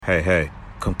Hey,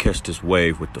 come catch this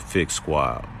wave with the Fix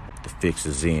Squad. The Fix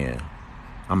is in.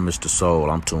 I'm Mr. Soul,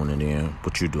 I'm tuning in.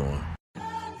 What you doing?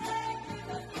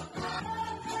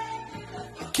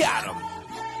 Got him.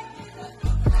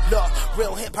 Look,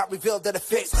 real hip-hop revealed that it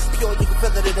fits. Pure, you can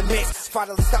feel it in the mix.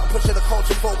 Finally stop pushing the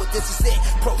culture forward, this is it.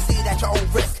 Proceed at your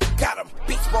own risk. Got him.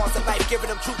 Beats, bars, and life, giving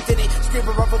them truth in it.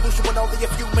 Screaming revolution when only a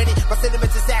few minutes. My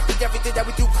sentiments exactly everything that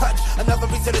we do clutch. Another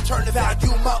reason to turn the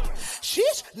volume up.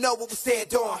 Sheesh, know what we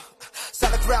stand on.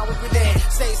 Solid ground when we land.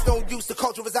 Say it's no use, the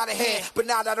culture is out of hand. But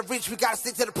now out of reach, we gotta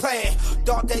stick to the plan.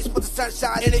 Dark days put the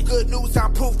sunshine in it. Good news,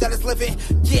 I'm proof that it's living.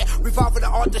 Yeah, revolving the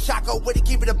art, the shot go with it.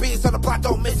 Keeping the beats on the block,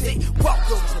 don't miss it.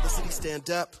 Welcome to the city,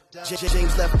 stand up.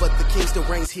 James left, but the king still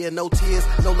reigns here. No tears,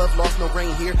 no love lost, no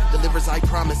rain here. Delivers, I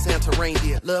promise, Santa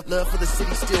reindeer. Love for the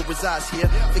city still resides here.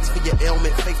 Fix for your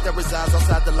ailment, faith that resides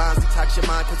outside the lines. Detox your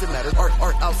mind, cause it matters. Art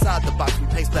outside the box, we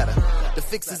paste better. The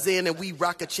fix is in, and we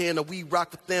rock a channel. We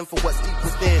rock with them for what's deep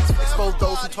within. Expose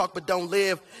those who talk but don't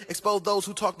live. Expose those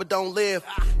who talk but don't live.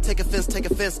 Take offense,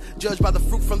 judge by the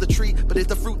fruit from the tree. But if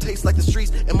the fruit tastes like the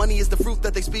streets, and money is the fruit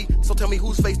that they speak, so tell me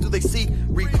whose face do they see?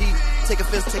 Repeat, take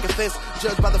offense,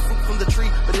 judge by the fruit from the tree.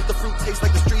 But if the fruit tastes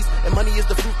like the streets, and money is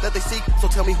the fruit that they seek, so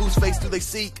tell me whose face do they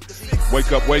seek?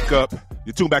 Wake up.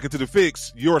 You tune back into The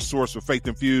Fix, your source for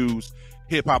faith-infused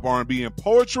hip-hop, R&B, and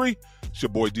poetry. It's your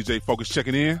boy, DJ Focus,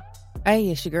 checking in. Hey,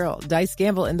 it's your girl, Dice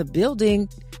Gamble in the building,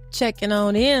 checking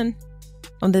on in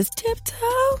on this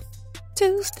Tiptoe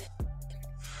Tuesday.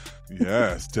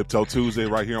 Yes, Tiptoe Tuesday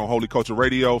right here on Holy Culture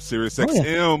Radio, Sirius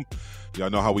XM. Y'all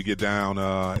know how we get down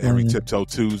every Tiptoe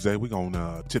Tuesday. We're going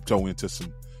to tiptoe into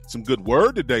some good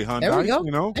word today, huh? There we Dice, go.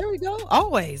 You know? There we go.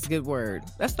 Always good word.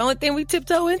 That's the only thing we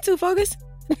tiptoe into, Focus.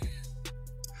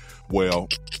 Well,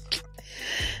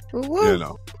 Woo. you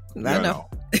know. I know.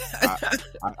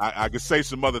 I could say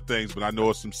some other things, but I know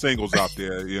there's some singles out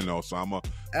there, you know, so I'm going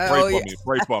to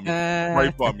pray for me.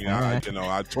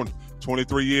 I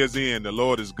 23 years in, the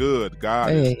Lord is good.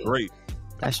 God is great.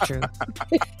 That's true.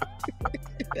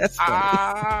 That's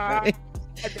funny.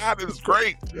 God is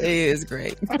great. He is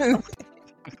great.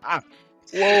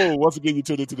 Whoa, once again, you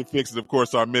tuned into The Fix. And of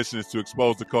course, our mission is to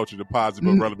expose the culture to positive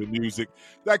and relevant music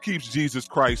that keeps Jesus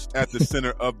Christ at the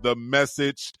center of the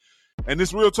message. And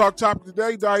this real talk topic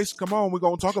today, Dice, come on, we're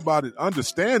going to talk about it.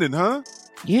 Understanding, huh?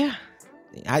 Yeah.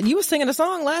 You were singing a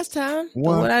song last time.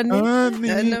 What I need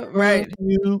right. from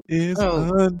you is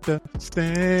understanding.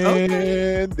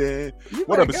 Okay.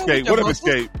 What up, Escape?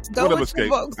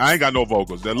 I ain't got no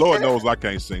vocals. The Lord knows I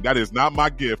can't sing. That is not my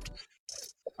gift.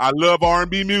 I love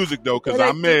R&B music though, because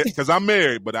I'm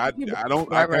married, but I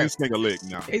can't sing a lick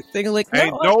now.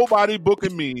 Ain't nobody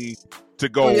booking me to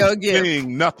go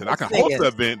sing nothing. I can host the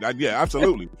event. Yeah,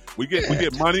 absolutely. We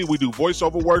get money. We do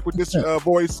voiceover work with this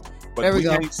voice, but we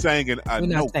ain't singing a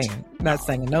note. Not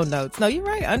singing no notes. No, you're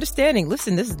right. Understanding.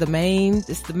 Listen, this is the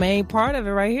main part of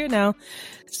it right here now.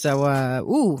 So,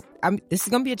 this is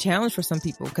going to be a challenge for some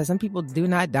people because some people do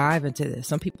not dive into this.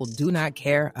 Some people do not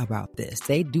care about this.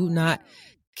 They do not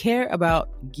care about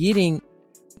getting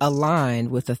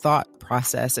aligned with the thought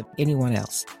process of anyone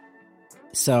else.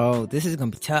 So this is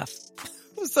going to be tough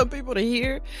for some people to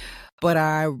hear, but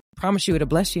I promise you it'll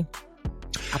bless you.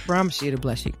 I promise you it'll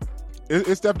bless you.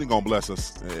 It's definitely going to bless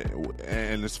us.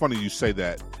 And it's funny you say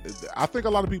that. I think a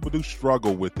lot of people do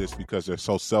struggle with this because they're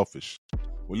so selfish.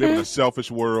 We live in a selfish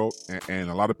world, and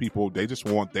a lot of people, they just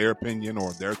want their opinion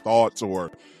or their thoughts or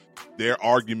their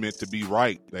argument to be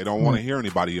right. They don't want to hear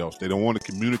anybody else. They don't want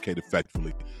to communicate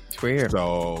effectively. It's weird.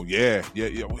 So yeah.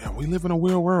 We live in a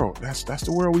weird world. That's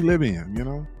the world we live in, you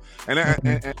know.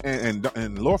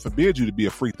 And Lord forbid you to be a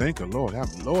free thinker. Lord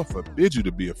forbid you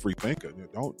to be a free thinker.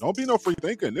 Don't be no free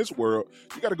thinker in this world.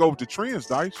 You got to go with the trends,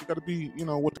 Dice. You got to be,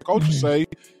 what the culture say.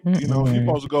 You know, you're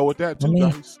supposed to go with that too,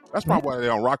 Dice. That's probably why they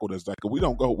don't rock with us, Dice. Because we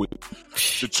don't go with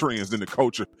the trends in the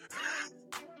culture.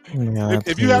 Yeah,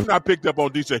 if you have not picked up on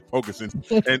DJ Focus and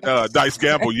Dice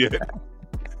Gamble yet,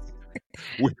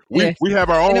 we have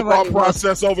our own thought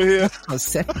process over here.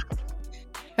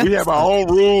 We have our own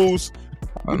rules.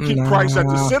 We keep Christ at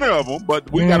the center of them,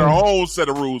 but we got our own set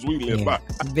of rules we live by.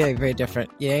 Very, very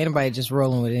different. Yeah, ain't nobody just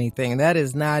rolling with anything. That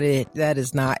is not it. That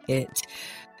is not it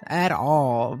at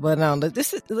all. But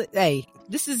this is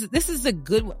a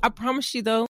good. I promise you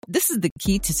though, this is the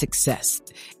key to success.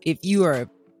 If you are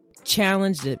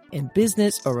challenged in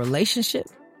business or relationship,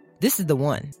 this is the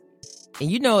one. And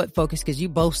you know it, Focus, because you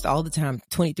boast all the time,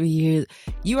 23 years.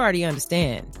 You already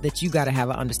understand that you got to have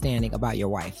an understanding about your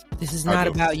wife. This is not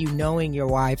about you knowing your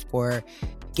wife or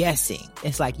guessing.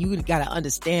 It's like you got to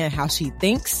understand how she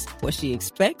thinks, what she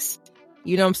expects.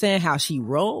 You know what I'm saying? How she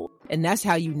roll. And that's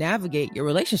how you navigate your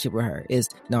relationship with her is,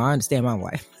 no, I understand my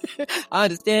wife. I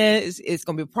understand it's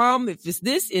going to be a problem. If it's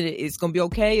this, it's going to be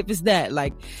okay. If it's that,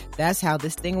 like, that's how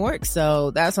this thing works.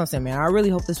 So that's what I'm saying, man. I really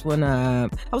hope this one, I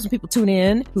hope some people tune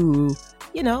in who,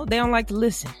 they don't like to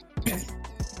listen.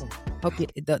 Hope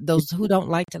those who don't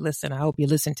like to listen, I hope you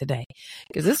listen today,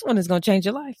 because this one is going to change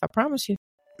your life. I promise you.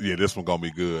 Yeah, this one gonna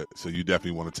be good. So you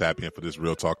definitely want to tap in for this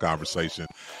real talk conversation.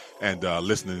 And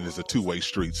listening is a two-way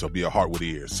street, so be a heart with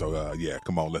ears. So yeah,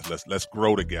 come on, let's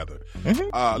grow together.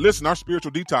 Mm-hmm. Listen, our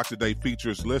spiritual detox today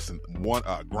features one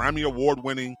Grammy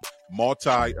award-winning,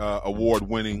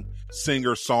 multi-award-winning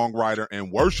singer, songwriter,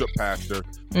 and worship pastor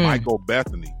Michael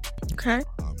Bethany. Okay.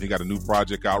 He got a new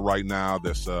project out right now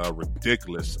that's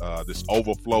ridiculous. This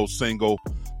Overflow single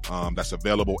that's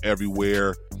available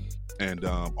everywhere. And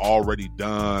already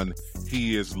done.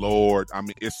 He is Lord. I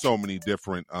mean, it's so many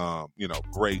different,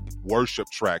 great worship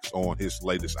tracks on his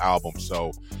latest album.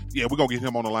 So, yeah, we're gonna get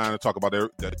him on the line and talk about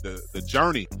the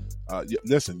journey.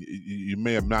 Listen, you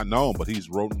may have not known, but he's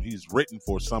written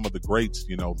for some of the greats.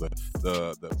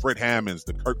 The Fred Hammonds,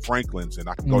 the Kirk Franklins, and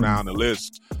I can go down the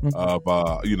list of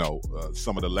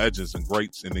some of the legends and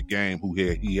greats in the game who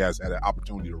he has had an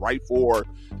opportunity to write for,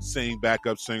 sing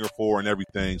backup singer for, and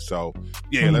everything. So,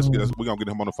 yeah, we're going to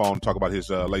get him on the phone and talk about his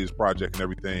latest project and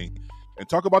everything, and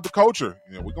talk about the culture.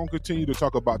 We're going to continue to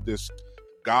talk about this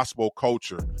gospel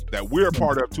culture that we're a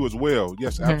part of too as well.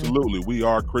 Yes, absolutely. We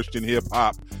are Christian hip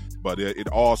hop, but it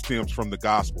all stems from the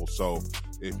gospel. So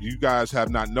if you guys have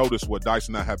not noticed what Dice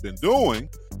and I have been doing,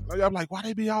 I'm like, why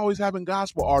they be always having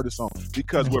gospel artists on?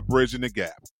 Because we're bridging the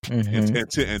gap.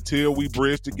 Until we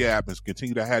bridge the gap and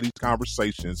continue to have these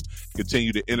conversations,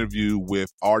 continue to interview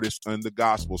with artists on the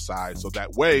gospel side, so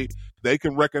that way they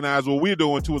can recognize what we're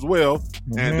doing too as well.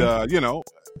 And,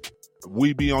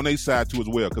 we be on their side too as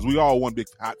well, because we all one big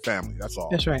hot family. That's all.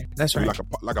 That's right.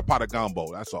 Like a pot of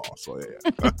gumbo. That's all. So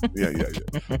yeah, yeah.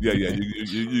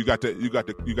 You got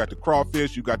the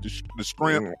crawfish. You got the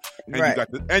shrimp,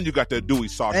 and you got the Dewey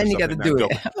sausage. And you got to do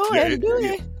it. Oh, yeah, do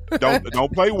it.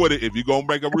 Don't play with it. If you gonna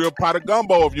make a real pot of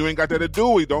gumbo, if you ain't got that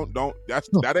Dewey, don't.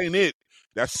 That ain't it.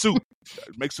 That's soup.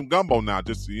 Make some gumbo now.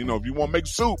 Just if you want to make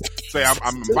soup, say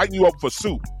I'm inviting you up for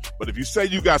soup. But if you say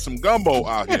you got some gumbo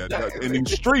out here in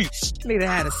these streets, you need to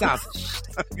have a sausage.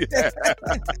 Yeah.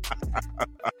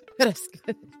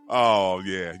 Oh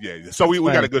yeah. So we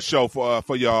got a good show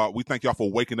for y'all. We thank y'all for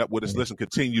waking up with us. Listen,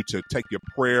 continue to take your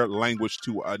prayer language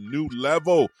to a new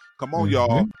level. Come on,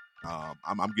 y'all.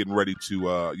 I'm getting ready to.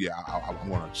 I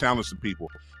want to challenge some people.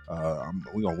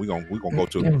 We're gonna go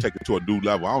to take it to a new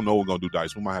level. I don't know what we're gonna do,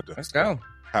 Dice. We might have to. Let's go.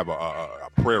 Have a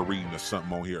prayer reading or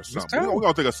something on here or something. We're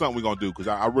gonna think of something we're gonna do, because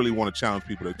I really want to challenge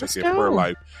people to take their prayer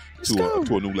life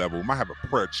to a new level. We might have a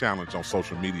prayer challenge on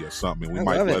social media or something, and we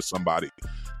might bless somebody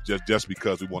just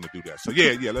because we want to do that. So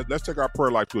yeah, let's take our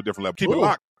prayer life to a different level. Keep it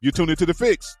locked. You tune into The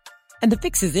Fix. And The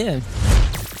Fix is in.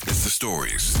 It's the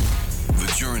stories,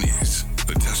 the journeys,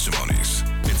 the testimonies.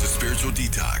 It's a spiritual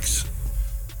detox.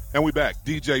 And we back.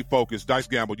 DJ Focus, Dice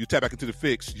Gamble. You tap back into The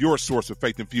Fix, your source of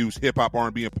faith-infused hip-hop,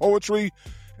 R&B, and poetry.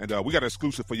 And we got an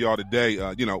exclusive for y'all today.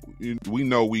 We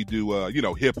know we do,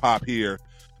 hip-hop here,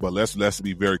 but let's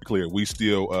be very clear. We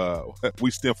still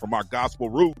stem from our gospel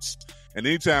roots. And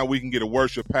anytime we can get a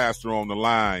worship pastor on the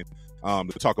line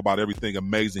to talk about everything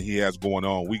amazing he has going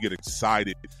on, we get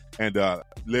excited. And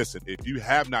listen, if you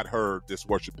have not heard this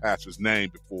worship pastor's name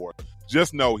before,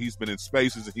 just know he's been in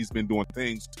spaces and he's been doing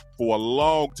things for a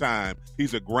long time.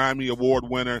 He's a Grammy Award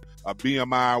winner, a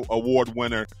BMI Award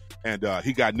winner, and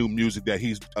he got new music that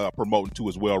he's promoting too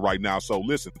as well right now. So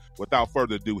listen, without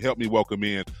further ado, help me welcome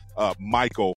in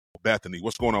Michael Bethany.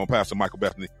 What's going on, Pastor Michael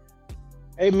Bethany?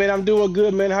 Hey, man, I'm doing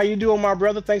good, man. How you doing, my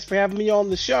brother? Thanks for having me on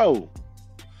the show.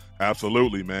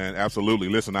 Absolutely, man. Absolutely.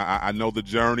 Listen, I know the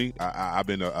journey. I've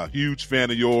been a huge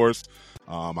fan of yours.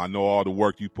 I know all the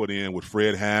work you put in with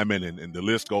Fred Hammond, and the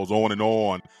list goes on and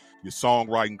on. Your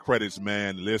songwriting credits,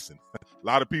 man. Listen, a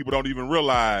lot of people don't even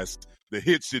realize the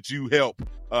hits that you help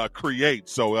create.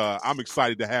 So I'm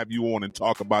excited to have you on and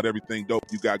talk about everything dope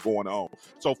you got going on.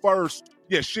 So first,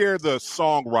 share the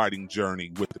songwriting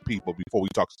journey with the people before we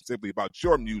talk specifically about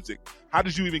your music. How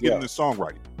did you even get into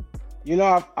songwriting?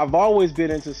 I've always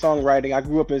been into songwriting. I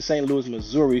grew up in St. Louis,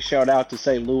 Missouri. Shout out to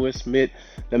St. Louis,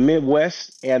 the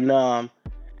Midwest. And my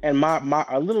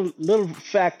a little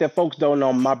fact that folks don't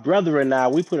know, my brother and I,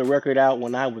 we put a record out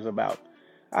when I was about,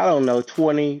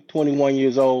 20, 21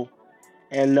 years old.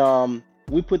 And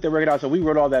we put the record out, so we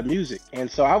wrote all that music. And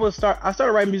so I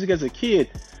started writing music as a kid.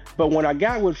 But when I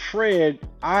got with Fred,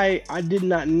 I did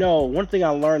not know. One thing I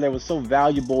learned that was so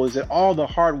valuable is that all the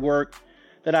hard work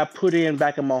that I put in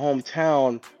back in my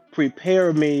hometown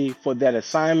prepare me for that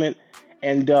assignment.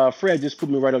 And Fred just put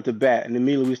me right up to bat, and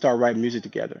immediately we started writing music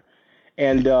together.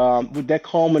 And that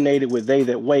culminated with They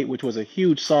That Wait, which was a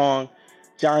huge song.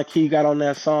 John Key got on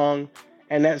that song,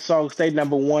 and that song stayed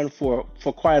number one for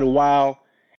quite a while.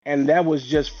 And that was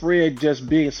just Fred just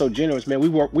being so generous, man.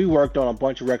 We worked on a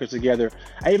bunch of records together.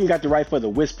 I even got to write for the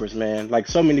Whispers, man. Like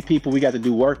so many people we got to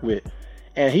do work with.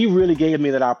 And he really gave me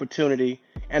that opportunity.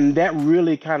 And that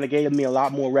really kind of gave me a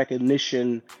lot more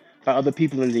recognition by other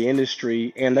people in the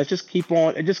industry. And it just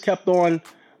kept on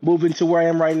moving to where I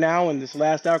am right now. And this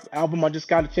last album, I just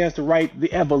got a chance to write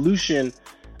The Evolution.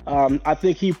 I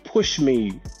think he pushed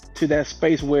me to that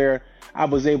space where I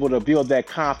was able to build that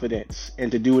confidence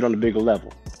and to do it on a bigger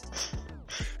level.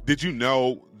 Did you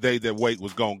know They That Wait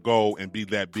was going to go and be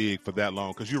that big for that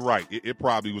long? Because you're right. It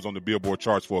probably was on the Billboard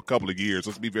charts for a couple of years.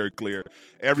 Let's be very clear.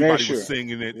 Everybody was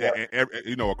singing it,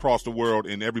 across the world,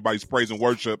 and everybody's praise and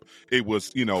worship. It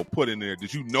was, put in there.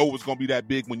 Did you know it was going to be that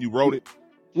big when you wrote it?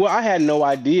 Well, I had no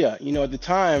idea. At the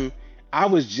time, I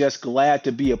was just glad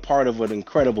to be a part of an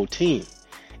incredible team.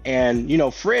 And,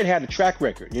 Fred had a track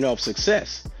record, of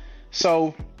success.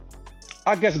 So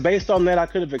I guess based on that, I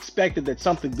could have expected that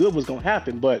something good was going to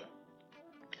happen. But,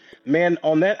 man,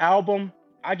 on that album,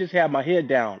 I just had my head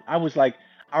down. I was like,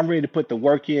 I'm ready to put the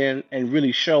work in and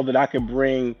really show that I could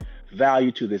bring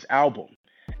value to this album.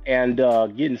 And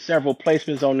getting several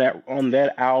placements on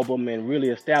that album and really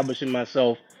establishing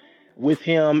myself with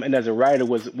him and as a writer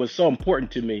was so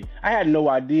important to me. I had no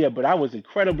idea, but I was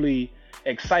incredibly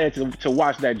excited to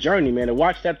watch that journey, man, to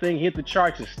watch that thing hit the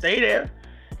charts and stay there.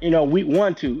 Week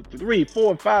 1, 2, 3,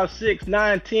 4, 5, 6,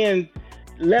 9, 10,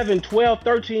 11, 12,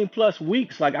 13 plus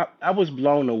weeks. Like I was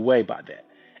blown away by that.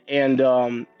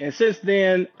 And since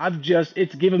then,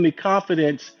 it's given me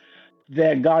confidence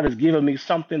that God has given me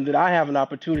something that I have an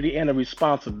opportunity and a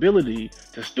responsibility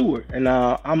to steward. And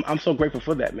I'm so grateful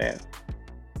for that, man.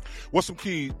 What's some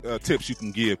key tips you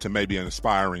can give to maybe an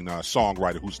aspiring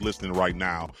songwriter who's listening right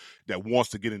now that wants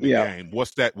to get in the game?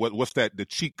 What's that? What's that? The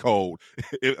cheat code,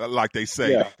 like they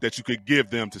say, that you could give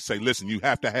them to say, listen, you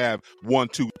have to have 1,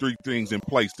 2, 3 things in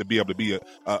place to be able to be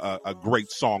a great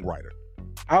songwriter.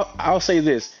 I'll say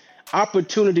this: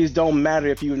 opportunities don't matter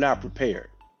if you're not prepared.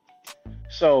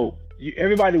 So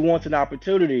everybody wants an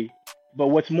opportunity. But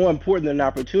what's more important than an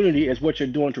opportunity is what you're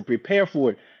doing to prepare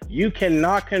for it. You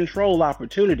cannot control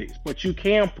opportunities, but you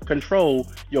can control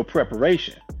your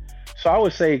preparation. So I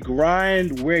would say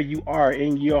grind where you are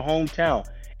in your hometown.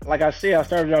 Like I said, I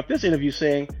started out this interview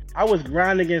saying I was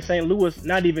grinding in St. Louis,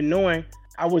 not even knowing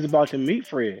I was about to meet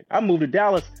Fred. I moved to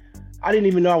Dallas. I didn't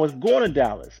even know I was going to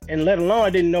Dallas. And let alone I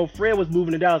didn't know Fred was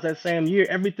moving to Dallas that same year.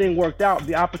 Everything worked out.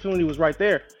 The opportunity was right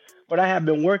there. But I have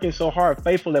been working so hard,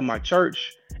 faithful in my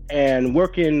church, and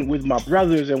working with my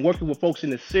brothers and working with folks in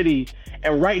the city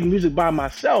and writing music by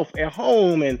myself at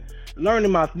home and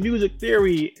learning my music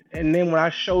theory. And then when I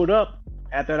showed up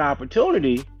at that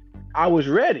opportunity, I was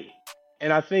ready.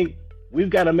 And I think we've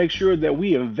got to make sure that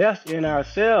we invest in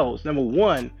ourselves, number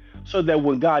one, so that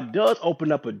when God does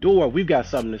open up a door, we've got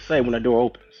something to say when the door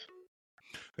opens.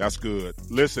 That's good.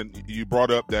 Listen, you brought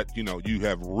up that, you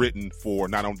have written for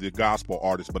not only the gospel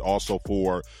artists, but also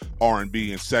for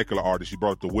R&B and secular artists. You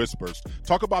brought up the Whispers.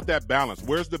 Talk about that balance.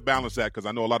 Where's the balance at? Because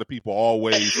I know a lot of people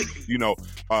always,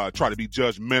 try to be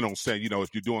judgmental, saying, if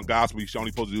you're doing gospel, you're only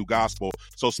supposed to do gospel.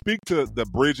 So speak to the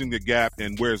bridging the gap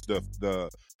and where's the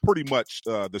pretty much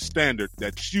the standard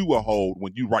that you will hold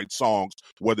when you write songs,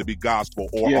 whether it be gospel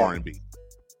or R&B.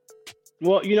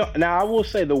 Well, now I will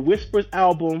say the Whispers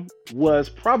album was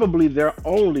probably their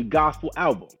only gospel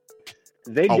album.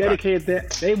 They dedicated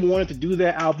that. They wanted to do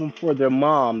that album for their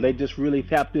mom. They just really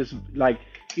tapped this,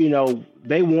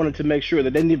 they wanted to make sure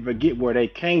that they didn't forget where they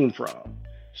came from.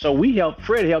 So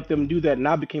Fred helped them do that, and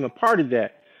I became a part of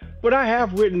that. But I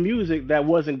have written music that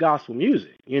wasn't gospel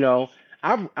music.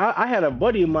 I had a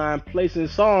buddy of mine placing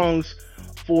songs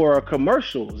for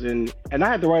commercials, and I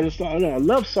had to write a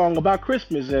love song about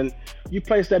Christmas, and you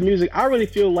place that music. I really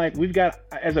feel like we've got,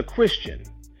 as a Christian,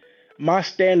 my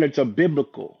standards are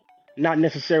biblical, not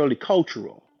necessarily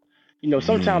cultural.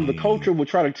 Sometimes the culture will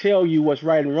try to tell you what's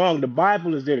right and wrong. The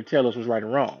Bible is there to tell us what's right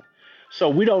and wrong. So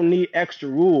we don't need extra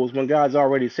rules when God's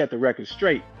already set the record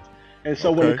straight. And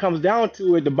so when it comes down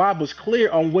to it, the Bible's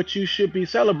clear on what you should be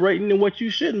celebrating and what you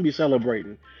shouldn't be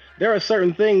celebrating. There are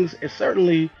certain things,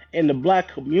 certainly in the Black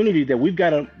community, that we've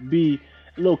got to be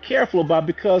a little careful about,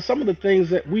 because some of the things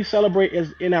that we celebrate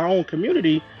as in our own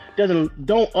community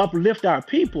don't uplift our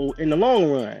people in the long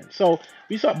run. So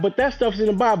but that stuff's in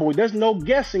the Bible. There's no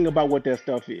guessing about what that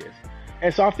stuff is.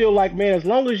 And so I feel like, man, as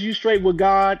long as you straight with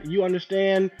God, you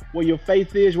understand where your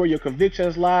faith is, where your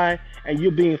convictions lie, and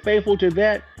you're being faithful to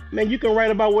that, man, you can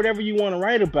write about whatever you want to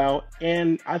write about.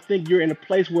 And I think you're in a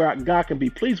place where God can be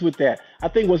pleased with that. I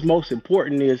think what's most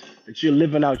important is that you're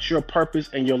living out your purpose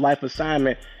and your life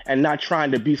assignment and not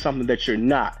trying to be something that you're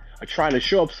not, or trying to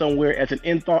show up somewhere as an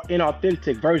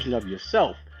inauthentic version of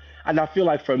yourself. And I feel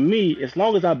like for me, as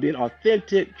long as I've been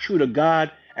authentic, true to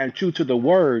God, and true to the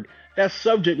word, that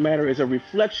subject matter is a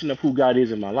reflection of who God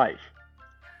is in my life.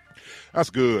 That's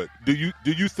good. Do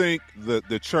you think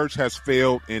the church has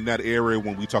failed in that area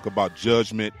when we talk about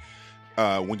judgment,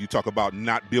 when you talk about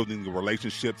not building the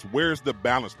relationships? Where's the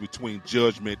balance between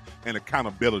judgment and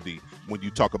accountability when you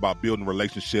talk about building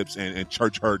relationships and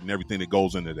church hurt and everything that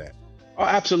goes into that? Oh,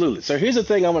 absolutely. So here's the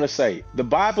thing I'm going to say. The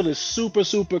Bible is super,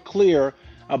 super clear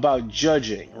about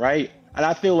judging, right? And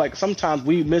I feel like sometimes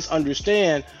we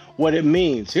misunderstand what it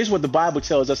means. Here's what the Bible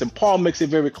tells us, and Paul makes it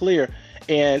very clear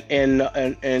in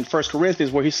 1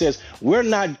 Corinthians, where he says, we're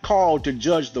not called to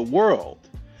judge the world.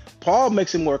 Paul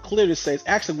makes it more clear to say,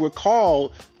 actually, we're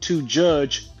called to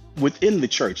judge within the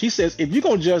church. He says, if you're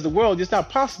going to judge the world, it's not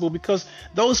possible because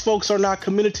those folks are not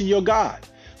committed to your God.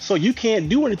 So you can't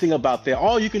do anything about that.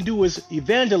 All you can do is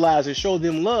evangelize and show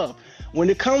them love. When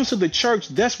it comes to the church,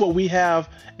 that's what we have,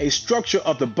 a structure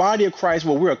of the body of Christ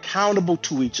where we're accountable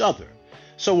to each other.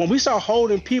 So when we start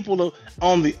holding people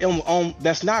on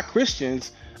that's not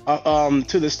Christians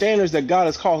to the standards that God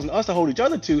is causing us to hold each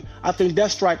other to, I think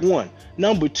that's strike one.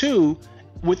 Number two,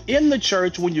 within the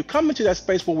church, when you come into that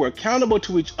space where we're accountable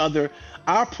to each other,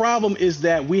 our problem is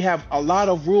that we have a lot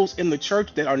of rules in the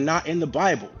church that are not in the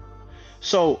Bible.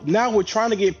 So now we're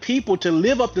trying to get people to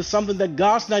live up to something that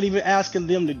God's not even asking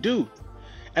them to do.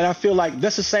 And I feel like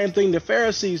that's the same thing the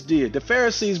Pharisees did. The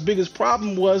Pharisees' biggest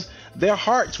problem was their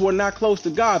hearts were not close to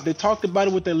God. They talked about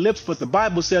it with their lips, but the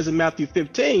Bible says in Matthew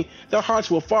 15, their hearts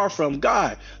were far from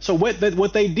God. So what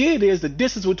they did is the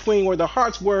distance between where the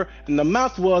hearts were and the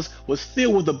mouth was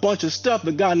filled with a bunch of stuff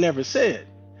that God never said.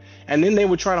 And then they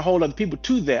were trying to hold other people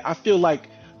to that. I feel like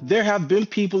there have been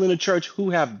people in the church who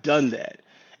have done that.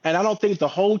 And I don't think the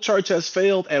whole church has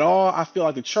failed at all. I feel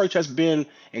like the church has been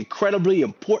incredibly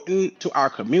important to our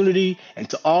community and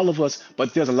to all of us.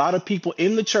 But there's a lot of people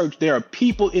in the church. There are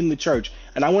people in the church.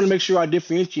 And I want to make sure I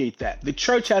differentiate that. The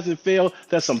church hasn't failed.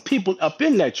 There's some people up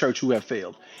in that church who have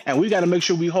failed. And we got to make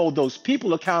sure we hold those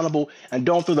people accountable and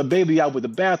don't throw the baby out with the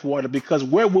bathwater, because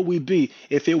where would we be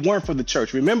if it weren't for the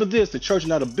church? Remember this, the church is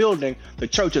not a building. The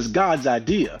church is God's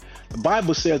idea. The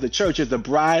Bible says the church is the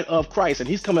bride of Christ, and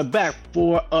he's coming back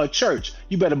for a church.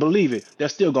 You better believe it.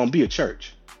 There's still going to be a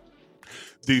church.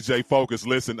 DJ Focus,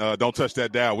 listen, don't touch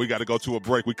that dial. We got to go to a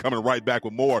break. We're coming right back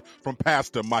with more from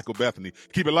Pastor Michael Bethany.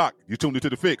 Keep it locked. You're tuned into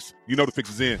The Fix. You know The Fix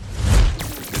is in.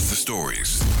 It's the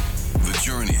stories, the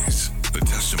journeys, the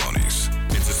testimonies.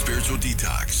 It's a spiritual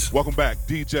detox. Welcome back,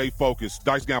 DJ Focus.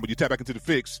 Dice Gamble, you tap back into The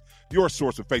Fix, your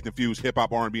source of faith-infused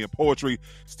hip-hop, R&B, and poetry.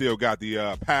 Still got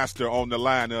the pastor on the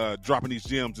line dropping these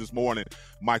gems this morning,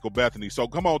 Michael Bethany. So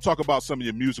come on, talk about some of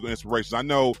your musical inspirations. I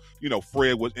know,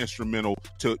 Fred was instrumental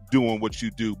to doing what you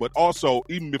do, but also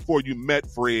even before you met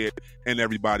Fred and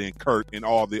everybody and Kurt and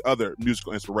all the other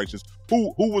musical inspirations,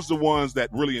 who was the ones that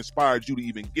really inspired you to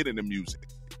even get into music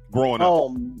growing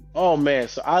up? Oh man,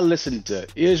 so I listened to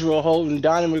Israel Houghton,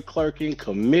 Donnie McClurkin,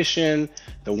 Commission,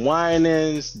 the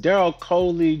Winans, Daryl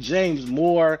Coley, James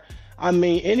Moore. I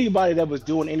mean, anybody that was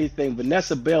doing anything,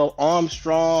 Vanessa Bell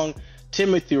Armstrong,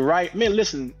 Timothy Wright. Man,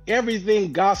 listen,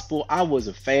 everything gospel I was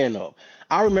a fan of.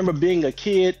 I remember being a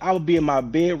kid, I would be in my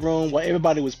bedroom while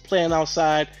everybody was playing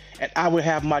outside, and I would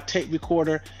have my tape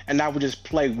recorder, and I would just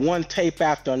play one tape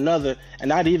after another,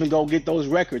 and I'd even go get those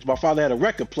records. My father had a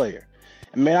record player.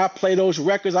 And man, I play those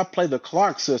records. I play the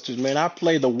Clark Sisters, man. I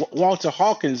play the Walter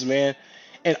Hawkins, man.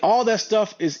 And all that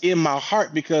stuff is in my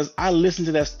heart because I listen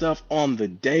to that stuff on the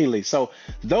daily. So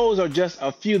those are just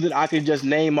a few that I can just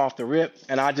name off the rip.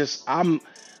 And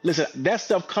listen, that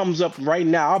stuff comes up right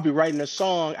now. I'll be writing a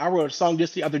song. I wrote a song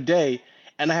just the other day,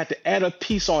 and I had to add a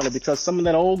piece on it because some of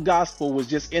that old gospel was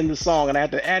just in the song, and I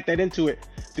had to add that into it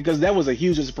because that was a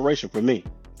huge inspiration for me.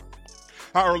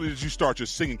 How early did you start your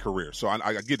singing career? So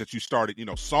I get that you started,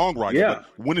 songwriting. Yeah.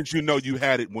 But when did you know you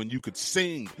had it when you could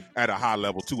sing at a high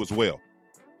level too as well?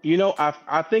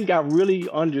 I think I really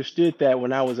understood that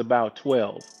when I was about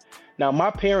 12. Now, my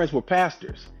parents were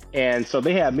pastors, and so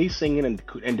they had me singing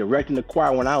and directing the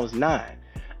choir when I was 9.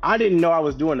 I didn't know I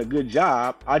was doing a good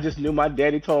job. I just knew my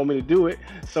daddy told me to do it,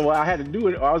 so I had to do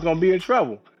it or I was going to be in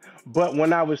trouble. But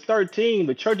when I was 13,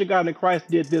 the Church of God in Christ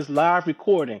did this live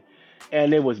recording.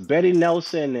 And it was Betty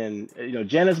Nelson and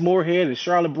Janice Moorhead and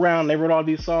Charlotte Brown. They wrote all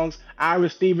these songs.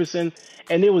 Iris Stevenson,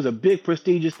 and it was a big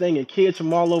prestigious thing. And kids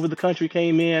from all over the country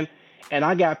came in, and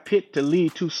I got picked to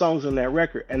lead 2 songs on that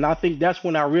record. And I think that's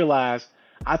when I realized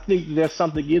I think there's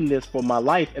something in this for my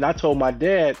life. And I told my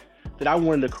dad that I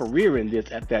wanted a career in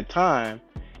this at that time,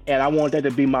 and I wanted that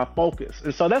to be my focus.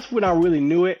 And so that's when I really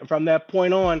knew it. And from that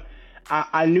point on,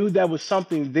 I knew there was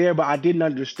something there, but I didn't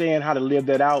understand how to live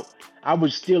that out. I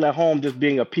was still at home just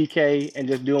being a PK and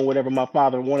just doing whatever my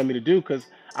father wanted me to do because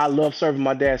I love serving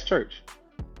my dad's church.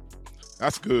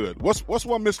 That's good. What's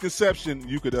one misconception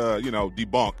you could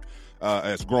debunk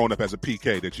as growing up as a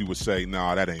PK that you would say,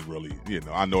 nah, that ain't really,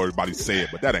 I know everybody say it,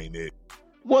 but that ain't it?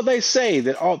 Well, they say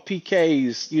that all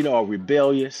PKs, are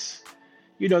rebellious.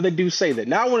 They do say that.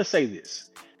 Now I want to say this.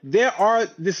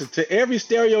 This is to every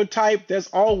stereotype, there's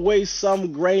always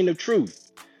some grain of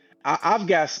truth. I've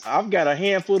got a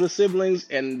handful of siblings,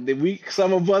 and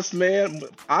some of us, man,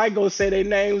 I ain't gonna say their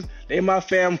names, they my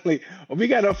family. We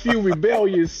got a few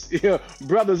rebellious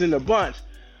brothers in the bunch,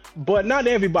 but not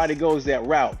everybody goes that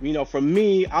route. For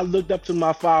me, I looked up to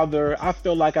my father. I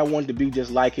felt like I wanted to be just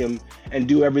like him and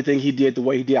do everything he did the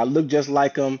way he did. I looked just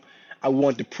like him. I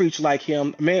wanted to preach like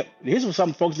him. Man, here's what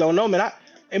some folks don't know, man.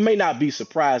 It may not be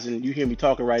surprising. You hear me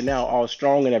talking right now, all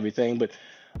strong and everything, but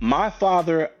my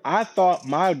father, I thought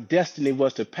my destiny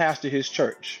was to pastor his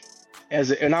church.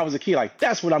 And I was a kid, like,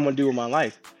 that's what I'm going to do with my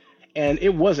life. And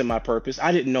it wasn't my purpose.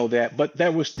 I didn't know that, but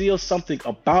there was still something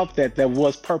about that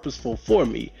was purposeful for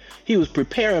me. He was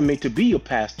preparing me to be a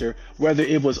pastor, whether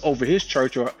it was over his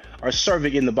church or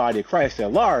serving in the body of Christ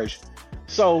at large.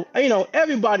 So,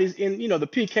 everybody's in, the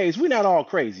PKs, we're not all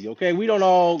crazy, okay? We don't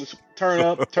all turn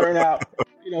up, turn out.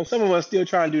 Some of us still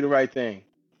trying to do the right thing.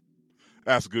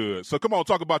 That's good. So come on,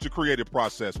 talk about your creative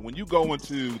process. When you go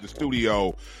into the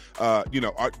studio, are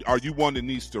you one that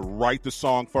needs to write the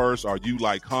song first? Are you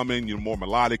like humming, more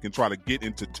melodic and try to get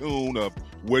into tune of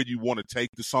where you want to take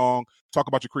the song? Talk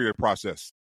about your creative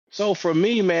process. So for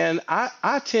me, man,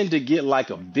 I tend to get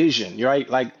like a vision, right?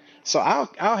 Like, so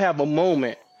I'll have a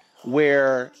moment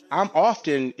where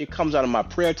it comes out of my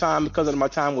prayer time because of my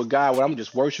time with God, where I'm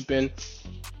just worshiping.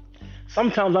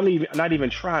 Sometimes I'm not even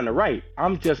trying to write.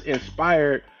 I'm just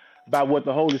inspired by what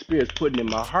the Holy Spirit's putting in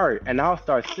my heart. And I'll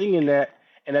start singing that.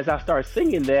 And as I start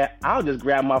singing that, I'll just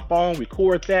grab my phone,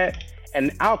 record that,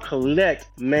 and I'll collect,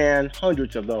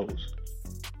 hundreds of those.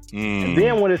 And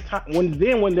then when it's time,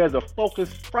 when there's a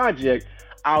focused project,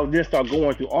 I'll then start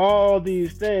going through all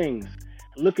these things,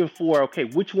 looking for, okay,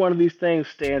 which one of these things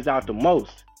stands out the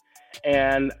most?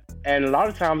 And a lot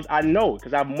of times I know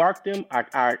because I've marked them.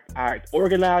 I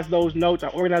organize those notes. I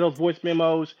organize those voice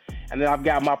memos, and then I've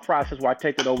got my process where I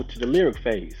take it over to the lyric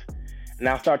phase, and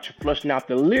I'll start flushing out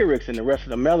the lyrics and the rest of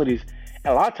the melodies.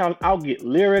 And a lot of times I'll get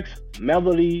lyrics,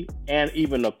 melody, and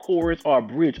even a chorus or a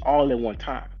bridge all at one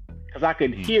time because I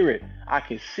can hear it, I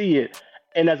can see it.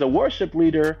 And as a worship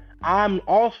leader, I'm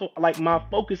also like, my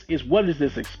focus is, what is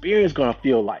this experience going to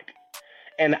feel like?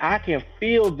 And I can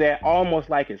feel that almost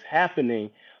like it's happening.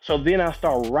 So then I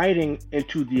start writing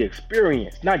into the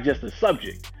experience, not just the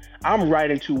subject. I'm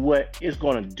writing to what it's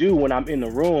going to do when I'm in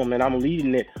the room and I'm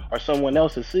leading it or someone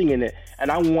else is singing it. And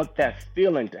I want that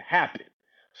feeling to happen.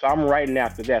 So I'm writing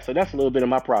after that. So that's a little bit of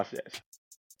my process.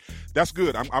 That's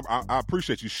good. I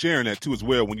appreciate you sharing that too as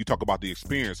well when you talk about the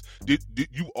experience. Did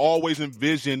you always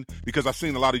envision, because I've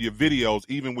seen a lot of your videos,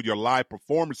 even with your live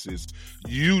performances,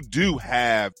 you do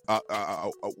have,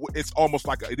 it's almost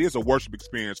like it is a worship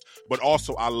experience, but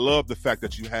also I love the fact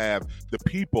that you have the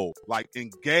people like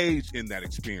engaged in that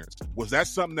experience. Was that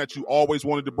something that you always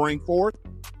wanted to bring forth?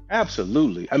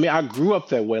 Absolutely. I mean, I grew up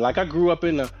that way. Like I grew up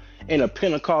in a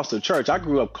Pentecostal church. I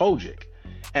grew up Kojic.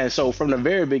 And so from the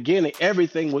very beginning,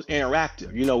 everything was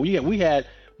interactive. We had,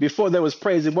 before there was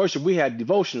praise and worship, we had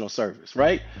devotional service,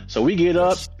 right? So we get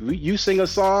up, you sing a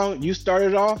song, you start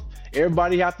it off,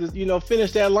 everybody have to,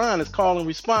 finish that line. It's call and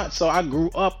response. So I grew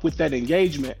up with that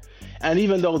engagement. And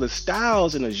even though the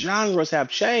styles and the genres have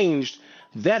changed,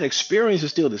 that experience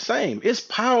is still the same. It's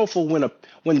powerful when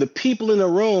the people in the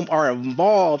room are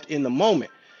involved in the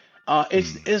moment.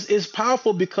 It's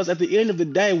powerful because at the end of the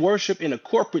day, worship in a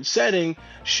corporate setting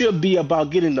should be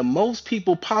about getting the most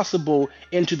people possible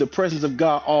into the presence of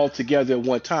God all together at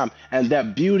one time. And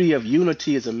that beauty of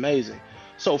unity is amazing.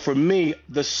 So for me,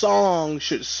 the song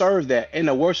should serve that in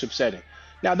a worship setting.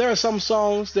 Now, there are some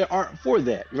songs that aren't for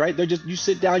that, right? They're just, you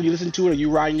sit down, you listen to it, or you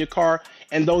ride in your car,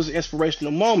 and those are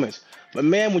inspirational moments. But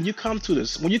man, when you come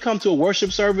to a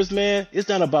worship service, man, it's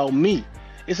not about me.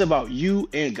 It's about you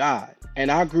and God. And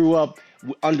I grew up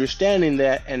understanding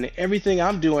that, and everything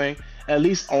I'm doing, at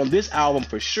least on this album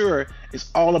for sure, it's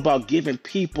all about giving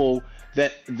people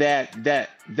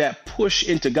that push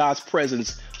into God's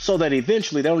presence so that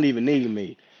eventually they don't even need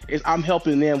me. I'm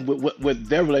helping them with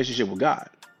their relationship with God.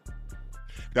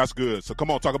 That's good. So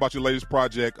come on, talk about your latest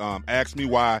project. Ask Me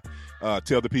Why.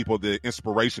 Tell the people the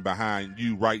inspiration behind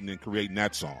you writing and creating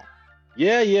that song.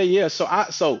 Yeah.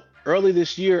 So early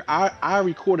this year, I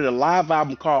recorded a live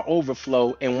album called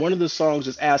Overflow, and one of the songs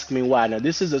is Ask Me Why. Now,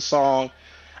 this is a song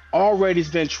already has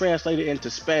been translated into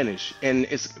Spanish, and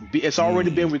it's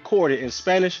already been recorded in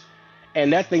Spanish,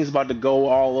 and that thing's about to go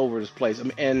all over this place.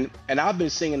 And I've been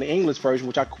singing the English version,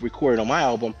 which I recorded on my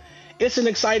album. It's an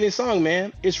exciting song,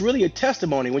 man. It's really a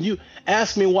testimony. When you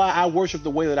ask me why I worship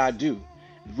the way that I do,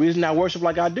 the reason I worship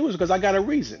like I do is because I got a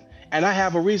reason. And I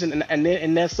have a reason. And then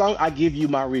in that song, I give you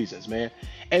my reasons, man.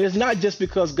 And it's not just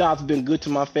because God's been good to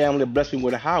my family and blessed me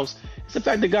with a house. It's the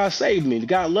fact that God saved me.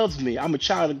 God loves me. I'm a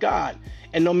child of God.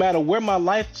 And no matter where my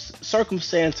life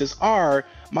circumstances are,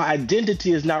 my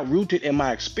identity is not rooted in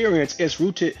my experience. It's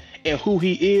rooted in who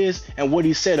he is and what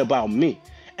he said about me.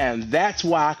 And that's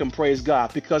why I can praise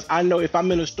God, because I know if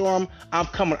I'm in a storm, I'm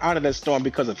coming out of that storm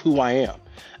because of who I am.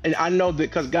 And I know that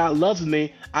because God loves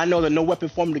me, I know that no weapon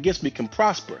formed against me can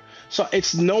prosper. So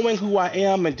it's knowing who I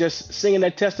am and just singing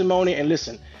that testimony. And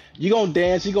listen, you're going to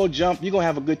dance, you're going to jump, you're going to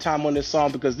have a good time on this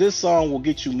song, because this song will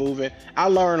get you moving. I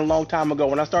learned a long time ago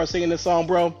when I started singing this song,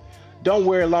 bro, don't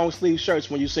wear long sleeve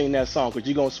shirts when you sing that song because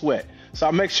you're going to sweat. So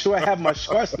I make sure I have my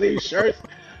short sleeve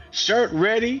shirt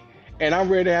ready, and I'm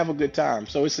ready to have a good time.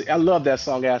 So I love that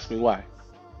song, Ask Me Why.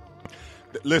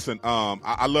 Listen,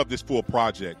 I love this full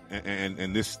project,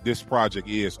 and this project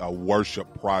is a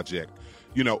worship project.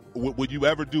 You know, would you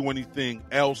ever do anything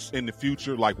else in the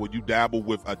future? Like, would you dabble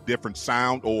with a different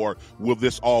sound, or will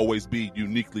this always be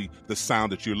uniquely the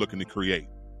sound that you're looking to create?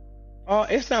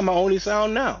 It's not my only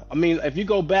sound now. I mean, if you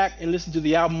go back and listen to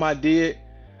the album I did,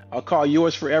 called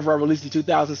Yours Forever, I released in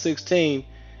 2016,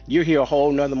 you hear a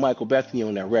whole nother Michael Bethany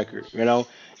on that record. You know,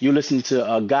 you listen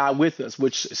to God With Us,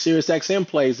 which SiriusXM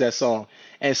plays that song.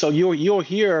 And so you'll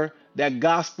hear that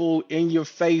gospel in your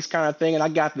face kind of thing. And I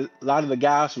got a lot of the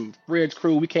guys from Fred's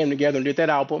crew. We came together and did that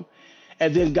album.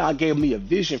 And then God gave me a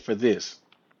vision for this.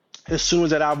 As soon as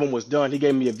that album was done, he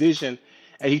gave me a vision.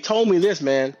 And he told me this,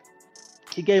 man.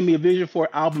 He gave me a vision for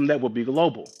an album that would be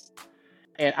global.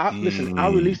 And I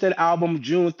released that album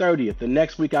June 30th. The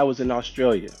next week I was in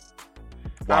Australia.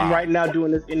 Wow. I'm right now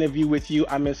doing this interview with you.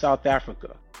 I'm in South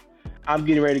Africa. I'm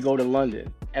getting ready to go to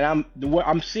London. And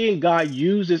I'm seeing God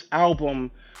use this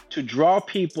album to draw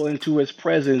people into his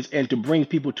presence and to bring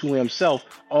people to himself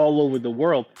all over the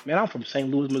world. Man, I'm from St.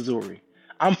 Louis, Missouri.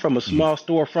 I'm from a small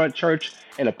storefront church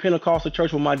and a Pentecostal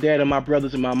church with my dad and my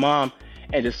brothers and my mom.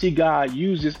 And to see God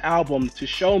use this album to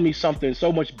show me something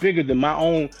so much bigger than my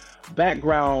own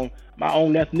background, my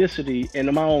own ethnicity,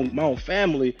 and my own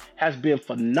family has been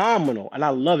phenomenal. And I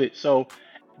love it. So,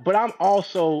 but I'm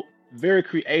also very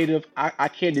creative. I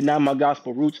can't deny my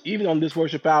gospel roots. Even on this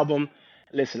worship album,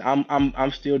 listen,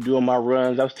 I'm still doing my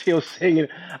runs. I'm still singing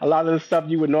a lot of the stuff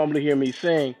you would normally hear me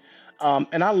sing.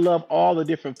 And I love all the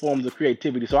different forms of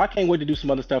creativity. So I can't wait to do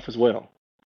some other stuff as well.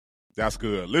 That's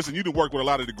good. Listen, you done worked with a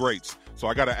lot of the greats. So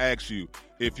I got to ask you,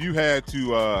 if you had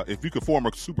to, if you could form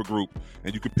a super group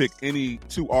and you could pick any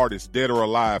two artists, dead or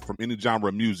alive, from any genre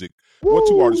of music, what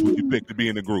two artists would you pick to be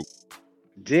in the group?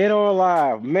 Dead or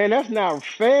alive? Man, that's not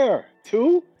fair.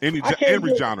 Two? Any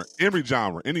genre of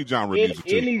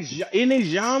music. Any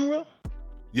genre?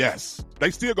 Yes.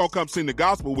 They still gonna come sing the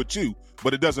gospel with you,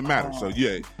 but it doesn't matter. So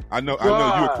yeah, I know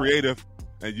you're creative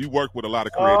and you work with a lot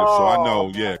of creatives, so I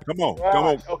know. Yeah, come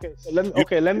on. Okay, so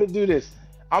let me do this.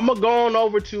 I'm gonna go on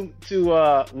over to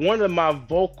one of my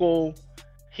vocal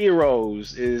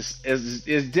heroes is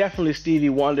definitely Stevie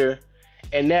Wonder,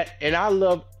 and I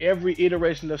love every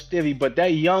iteration of Stevie, but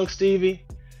that young Stevie,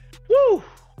 woo,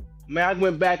 man, I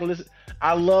went back and listened.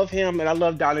 I love him and I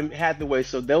love Donny Hathaway.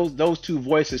 So those two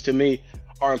voices to me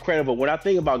are incredible. When I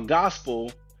think about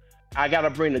gospel, I gotta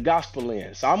bring the gospel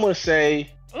in. So I'm gonna say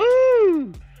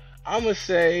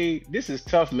this is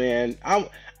tough, man. I'm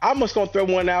just gonna throw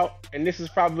one out, and this is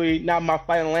probably not my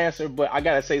final answer, but I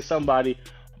gotta say somebody.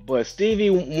 But Stevie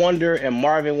Wonder and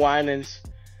Marvin Winans,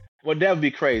 well, that would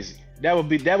be crazy. That would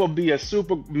be a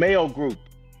super male group.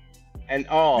 And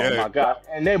my God,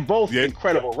 and they're both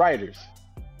incredible writers.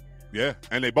 Yeah,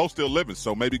 and they both still living,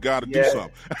 so maybe God will do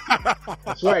something.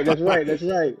 That's right.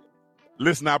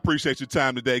 Listen, I appreciate your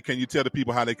time today. Can you tell the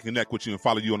people how they can connect with you and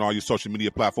follow you on all your social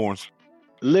media platforms?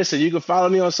 Listen, you can follow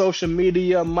me on social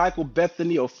media, Michael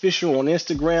Bethany Official on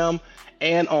Instagram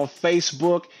and on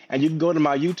Facebook. And you can go to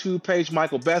my YouTube page,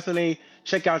 Michael Bethany.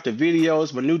 Check out the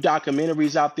videos, my new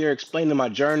documentaries out there explaining my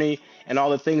journey and all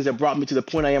the things that brought me to the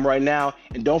point I am right now.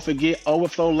 And don't forget,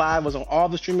 Overflow Live was on all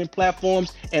the streaming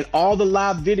platforms, and all the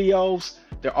live videos,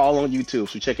 they're all on YouTube,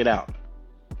 so check it out.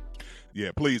 Yeah,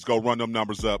 please go run them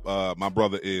numbers up. My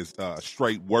brother is a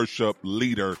straight worship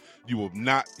leader. You will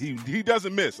not, he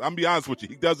doesn't miss. I'm gonna be honest with you.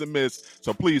 He doesn't miss.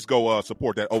 So please go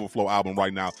support that Overflow album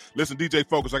right now. Listen, DJ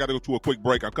Focus, I got to go to a quick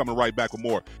break. I'm coming right back with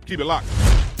more. Keep it locked.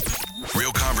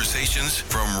 Real conversations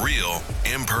from real,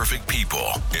 imperfect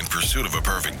people in pursuit of a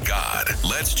perfect God.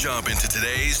 Let's jump into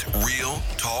today's Real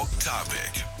Talk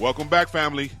topic. Welcome back,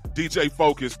 family. DJ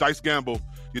Focus, Dice Gamble.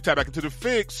 You tap back into The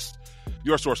Fix,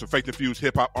 your source of faith-infused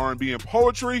hip-hop, R&B, and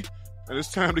poetry. And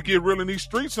it's time to get real in these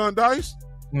streets, son, Dice.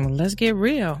 Well, let's get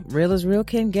real. Real as real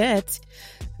can get.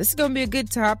 This is going to be a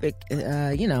good topic.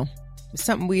 It's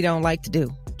something we don't like to do.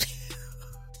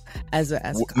 As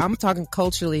I'm talking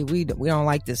culturally, we don't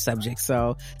like this subject.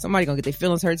 So somebody going to get their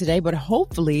feelings hurt today, but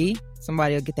hopefully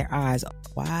somebody will get their eyes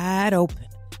wide open.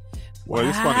 Well,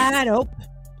 it's funny. Wide open.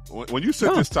 When you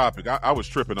said this topic, I was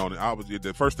tripping on it.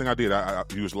 The first thing I did,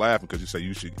 you was laughing because you said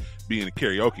you should be in the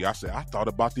karaoke. I said, I thought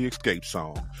about the Escape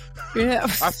song. Yeah.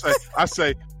 I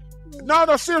say, no,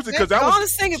 seriously, because that was. I want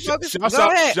to sing it, Focus. Go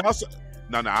ahead.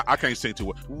 No, I can't sing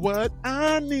to it. What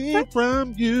I need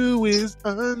from you is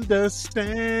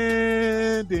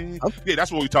understanding. Okay. Yeah,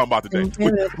 that's what we're talking about today.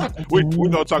 We're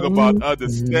going to talk about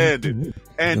understanding.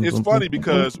 And it's funny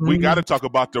because we got to talk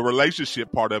about the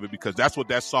relationship part of it, because that's what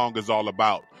that song is all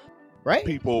about. Right.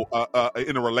 People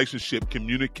in a relationship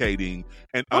communicating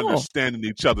and understanding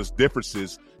each other's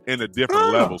differences in a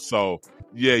different level. So,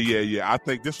 yeah. I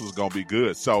think this was going to be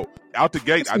good. So, out the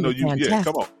gate, I know you. Fantastic. Yeah,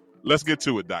 come on. Let's get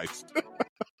to it, Dice.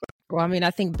 Well, I mean, I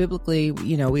think biblically,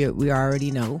 we already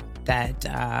know that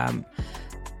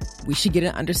we should get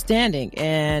an understanding.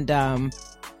 And I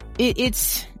think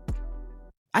it's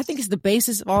the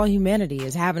basis of all humanity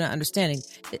is having an understanding,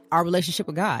 our relationship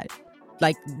with God.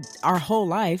 Like our whole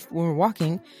life, when we're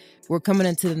walking, we're coming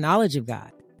into the knowledge of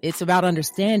God. It's about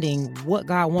understanding what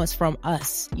God wants from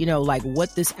us, like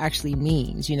what this actually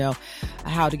means,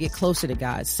 how to get closer to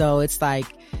God. So it's like,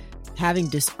 having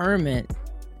discernment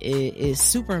is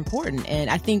super important. And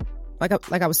I think,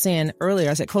 like I was saying earlier,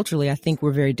 I said culturally, I think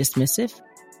we're very dismissive.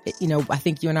 I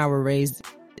think you and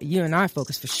I,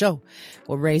 Focus, for sure,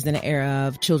 were raised in an era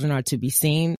of children are to be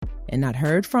seen and not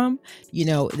heard from.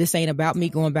 This ain't about me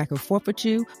going back and forth with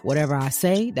you. Whatever I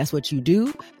say, that's what you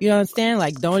do. You know what I'm saying?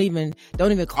 Like, don't even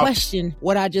question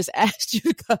what I just asked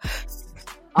you to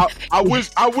I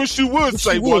wish you would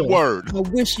say one word. I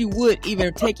wish you would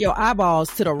even take your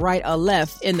eyeballs to the right or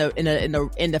left in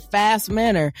the fast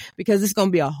manner, because it's going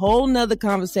to be a whole nother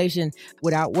conversation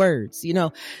without words,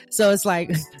 So it's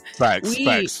like facts.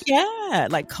 Yeah,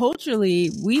 like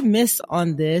culturally we miss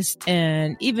on this,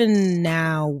 and even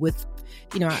now with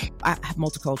I have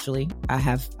multiculturally, I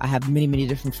have many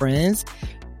different friends.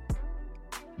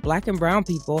 Black and brown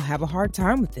people have a hard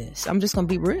time with this. I'm just going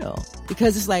to be real,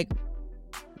 because it's like,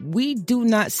 we do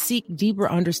not seek deeper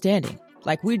understanding.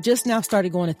 Like, we just now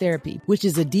started going to therapy, which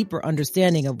is a deeper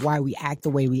understanding of why we act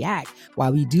the way we act, why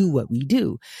we do what we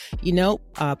do.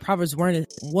 Proverbs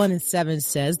 1:7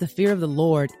 says, the fear of the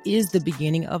Lord is the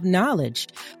beginning of knowledge,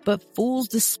 but fools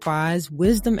despise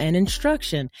wisdom and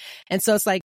instruction. And so it's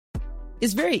like,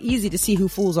 it's very easy to see who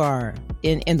fools are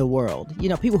in the world.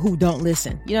 People who don't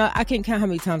listen. I can't count how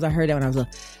many times I heard that when I was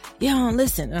like, yeah, I don't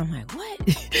listen. And I'm like, what?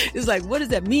 It's like, what does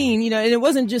that mean? And it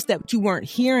wasn't just that you weren't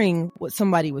hearing what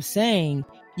somebody was saying.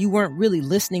 You weren't really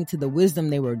listening to the wisdom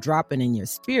they were dropping in your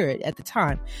spirit at the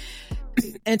time.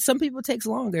 And some people it takes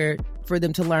longer for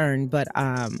them to learn. But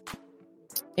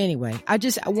anyway, I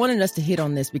wanted us to hit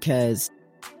on this, because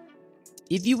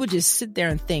if you would just sit there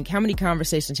and think, how many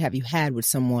conversations have you had with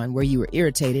someone where you were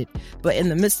irritated, but in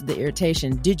the midst of the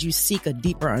irritation, did you seek a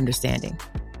deeper understanding?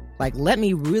 Like, let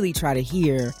me really try to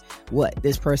hear what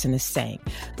this person is saying.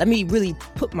 Let me really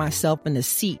put myself in the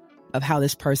seat of how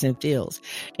this person feels.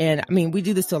 And I mean, we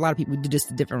do this to a lot of people. We do this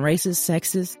to different races,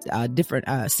 sexes, different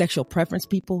sexual preference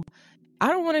people. I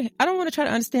don't want to try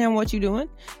to understand what you're doing.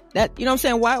 That, what I'm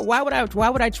saying? Why would I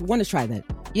want to try that?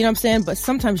 You know what I'm saying? But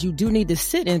sometimes you do need to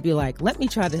sit and be like, let me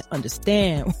try to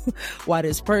understand why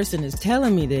this person is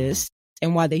telling me this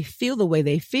and why they feel the way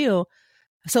they feel,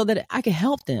 so that I can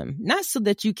help them. Not so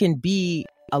that you can be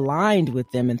aligned with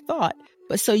them in thought,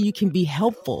 but so you can be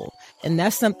helpful. And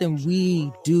that's something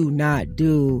we do not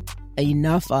do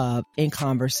enough of in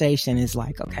conversation. Is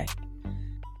like, okay,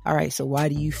 all right, so why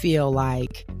do you feel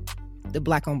like the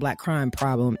black on black crime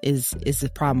problem is a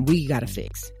problem we got to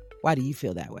fix? Why do you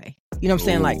feel that way? You know what I'm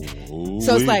saying? Like,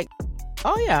 so it's like,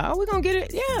 Oh yeah. Oh, we're gonna get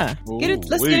it. Yeah. Ooh, get it.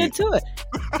 Let's get into it.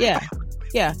 Yeah.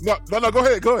 Yeah. No. Go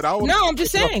ahead. I'm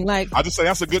just saying, like, I just say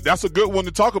that's a good one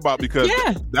to talk about because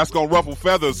that's gonna ruffle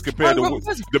feathers depending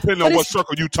on what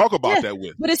circle you talk about that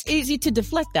with. But it's easy to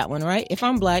deflect that one, right? If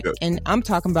I'm black and I'm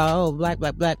talking about black,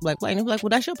 and they're like, well,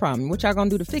 that's your problem. What y'all gonna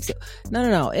do to fix it?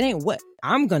 No. It ain't what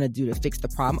I'm gonna do to fix the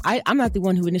problem. I'm not the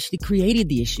one who initially created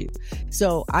the issue,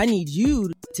 so I need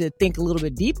you to think a little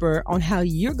bit deeper on how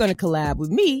you're gonna collab with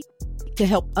me to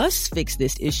help us fix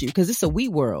this issue, because it's a we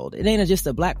world. It ain't just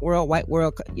a black world, white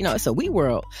world, it's a we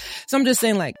world. So I'm just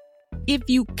saying, like, if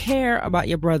you care about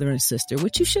your brother and sister,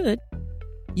 which you should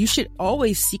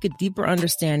always seek a deeper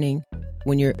understanding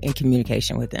when you're in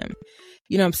communication with them.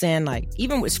 You know what I'm saying? Like,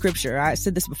 even with scripture, I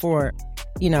said this before,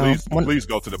 please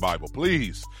go to the Bible,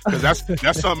 please, because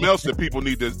that's something else that people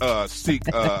need to seek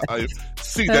that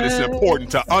it's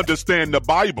important to understand the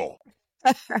Bible.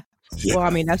 Well, I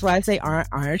mean, that's why I say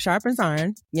iron sharpens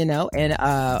iron, and,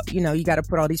 you got to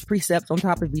put all these precepts on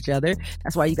top of each other.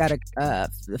 That's why you got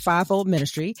the fivefold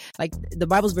ministry. Like, the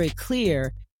Bible's very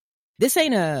clear. This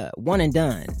ain't a one and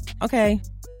done. Okay.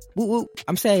 Woo, woo,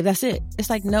 I'm saved. That's it. It's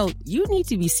like, no, you need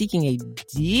to be seeking a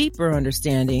deeper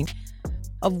understanding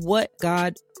of what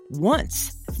God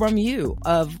wants from you,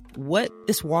 of what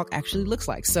this walk actually looks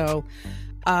like. So,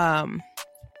 I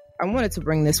wanted to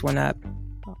bring this one up.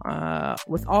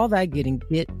 With all that getting,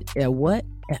 get what?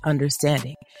 An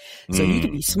understanding. So you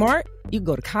could be smart, you could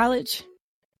go to college,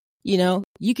 you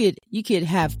could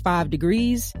have 5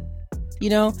 degrees,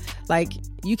 like,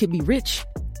 you could be rich.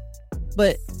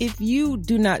 But if you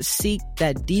do not seek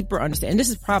that deeper understanding, and this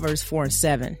is Proverbs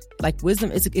 4:7, like,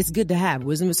 wisdom, it's good to have.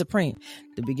 Wisdom is supreme.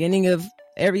 The beginning of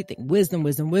everything. Wisdom.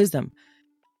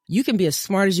 You can be as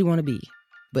smart as you want to be,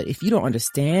 but if you don't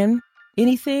understand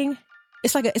anything,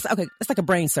 it's like a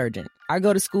brain surgeon. I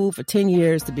go to school for 10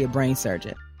 years to be a brain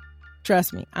surgeon.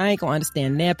 Trust me, I ain't gonna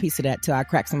understand that piece of that till I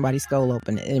crack somebody's skull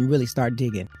open and really start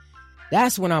digging.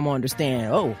 That's when I'm gonna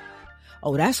understand.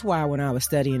 Oh, that's why when I was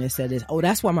studying it said this. Oh,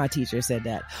 that's why my teacher said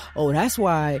that. Oh, that's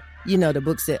why, the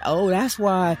book said, oh, that's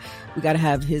why we got to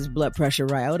have his blood pressure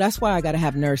right. Oh, that's why I got to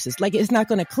have nurses. Like, it's not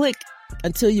going to click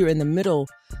until you're in the middle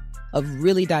of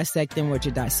really dissecting what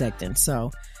you're dissecting.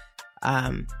 So,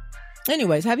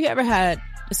 anyways, have you ever had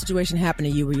a situation happen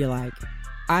to you where you're like,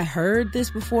 I heard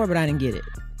this before, but I didn't get it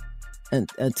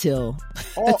until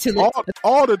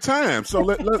all the time. So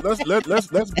let's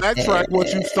backtrack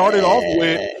what you started off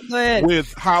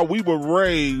with how we were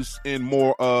raised in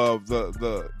more of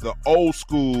the old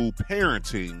school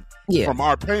parenting from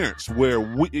our parents, where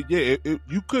you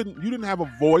didn't have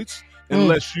a voice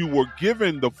unless you were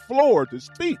given the floor to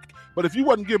speak. But if you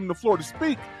wasn't given the floor to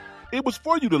speak, it was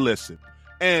for you to listen.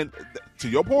 And to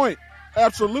your point,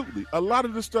 absolutely. A lot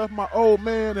of the stuff my old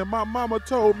man and my mama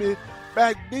told me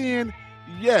back then,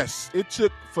 yes, it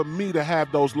took for me to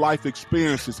have those life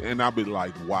experiences, and I'll be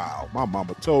like, wow, my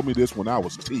mama told me this when I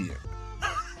was 10.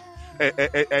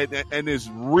 and it's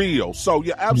real. So,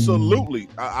 yeah, absolutely.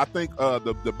 I think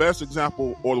the best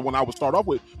example, or the one I would start off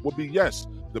with, would be, yes,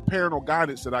 the parental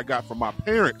guidance that I got from my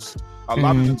parents. A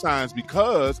lot of the times,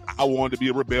 because I wanted to be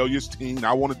a rebellious teen,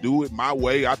 I want to do it my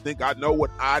way. I think I know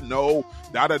what I know.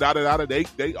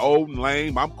 They old and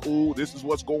lame. I'm cool. This is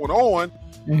what's going on.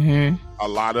 A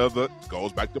lot of it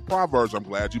goes back to Proverbs. I'm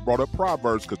glad you brought up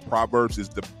Proverbs, because Proverbs is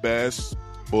the best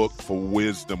book for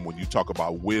wisdom. When you talk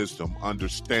about wisdom,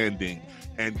 understanding,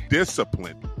 and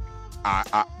discipline,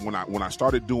 when I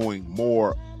started doing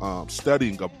more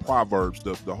studying of Proverbs,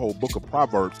 the whole book of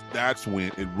Proverbs, that's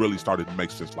when it really started to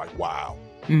make sense. Like, wow,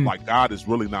 like, God is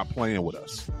really not playing with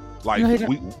us. Like,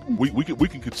 we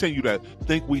can continue to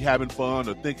think we having fun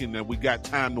or thinking that we got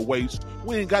time to waste.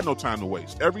 We ain't got no time to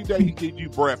waste. Every day He gives you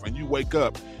breath and you wake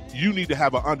up, you need to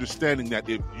have an understanding that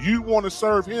if you want to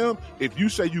serve Him, if you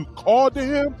say you called to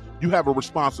Him, you have a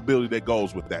responsibility that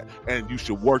goes with that. And you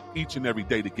should work each and every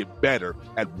day to get better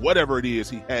at whatever it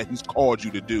is He's called you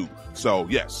to do. So,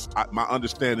 yes, my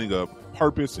understanding of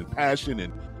purpose and passion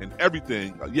and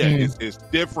everything, it's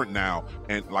different now.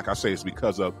 And like I say, it's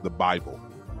because of the Bible.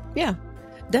 Yeah,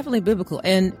 definitely biblical.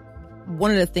 And one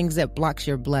of the things that blocks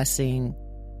your blessing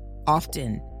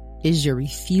often is your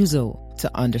refusal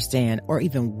to understand or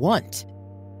even want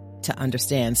to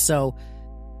understand. So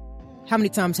how many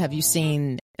times have you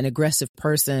seen an aggressive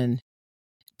person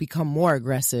become more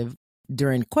aggressive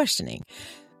during questioning?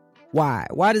 Why?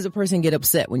 Why does a person get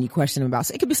upset when you question them about?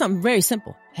 So it could be something very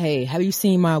simple. Hey, have you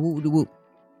seen my whoop-de-whoop?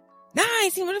 Nah, I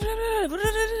ain't seen.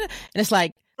 And it's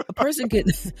like, a person could,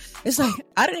 it's like,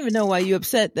 I don't even know why you're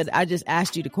upset that I just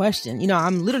asked you the question.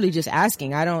 I'm literally just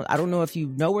asking. I don't know if you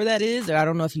know where that is, or I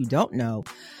don't know if you don't know,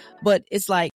 but it's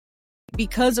like,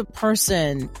 because a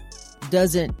person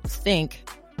doesn't think,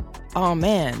 oh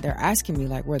man, they're asking me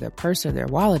like where their purse or their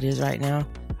wallet is right now.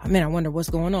 I mean, I wonder what's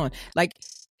going on. Like,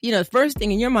 you know, the first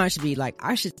thing in your mind should be like,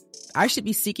 I should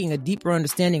be seeking a deeper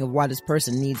understanding of why this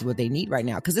person needs what they need right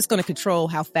now. Cause it's going to control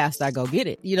how fast I go get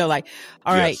it. You know, like,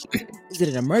 all right, is it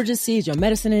an emergency? Is your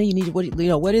medicine in? You need, what, you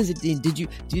know, what is it? Did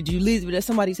you leave it at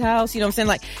somebody's house? You know what I'm saying?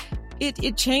 Like,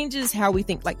 it changes how we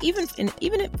think. Like even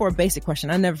for a basic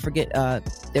question, I never forget,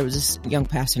 there was this young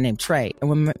pastor named Trey. And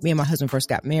when me and my husband first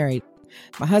got married,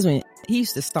 my husband, he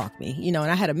used to stalk me, you know,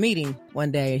 and I had a meeting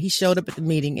one day and he showed up at the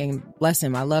meeting, and bless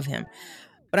him, I love him.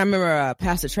 But I remember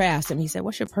Pastor Trey asked him, he said,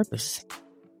 what's your purpose?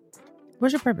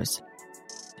 What's your purpose?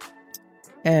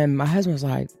 And my husband was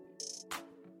like,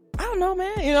 I don't know,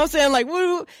 man. You know what I'm saying? Like,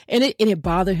 woo. And it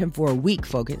bothered him for a week,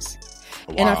 Focus.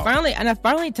 Wow. And I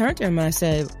finally turned to him and I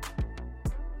said,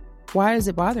 why is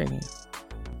it bothering me?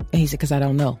 And he said, because I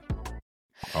don't know.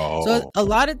 Oh. So a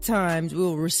lot of times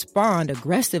we'll respond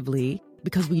aggressively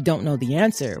because we don't know the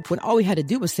answer, when all we had to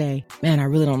do was say, man, I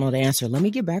really don't know the answer. Let me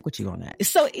get back with you on that. It's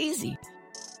so easy.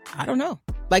 I don't know.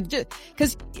 Like, just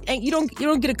because you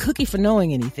don't get a cookie for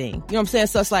knowing anything. You know what I'm saying?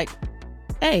 So it's like,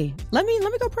 hey, let me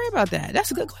go pray about that.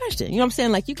 That's a good question. You know what I'm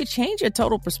saying? Like, you could change your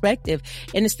total perspective.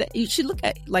 And it's that you should look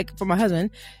at, like, for my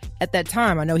husband at that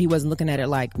time, I know he wasn't looking at it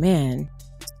like, man,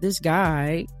 this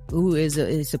guy who is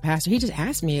a pastor, he just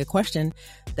asked me a question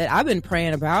that I've been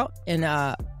praying about. And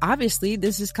obviously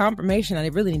this is confirmation. I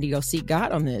really need to go seek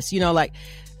God on this. You know, like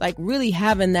really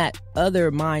having that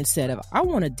other mindset of, I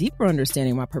want a deeper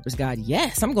understanding of my purpose, God.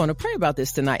 Yes, I'm going to pray about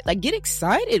this tonight. Like, get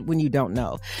excited when you don't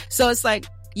know. So it's like,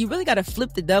 you really got to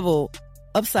flip the devil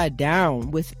upside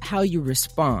down with how you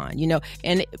respond, you know.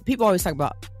 And people always talk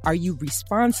about, are you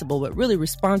responsible? But really,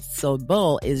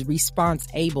 responsible is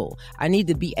response-able. I need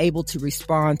to be able to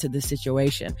respond to the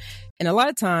situation. And a lot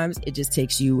of times it just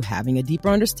takes you having a deeper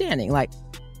understanding. Like,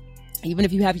 even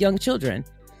if you have young children,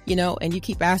 you know, and you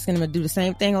keep asking them to do the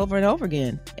same thing over and over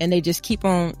again, and they just keep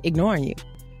on ignoring you.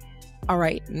 All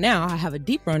right, now I have a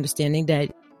deeper understanding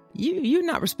that you're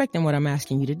not respecting what I'm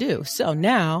asking you to do. So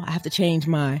now I have to change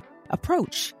my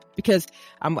approach, because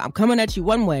I'm coming at you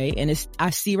one way, and I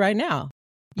see right now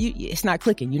it's not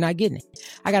clicking. You're not getting it.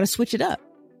 I got to switch it up.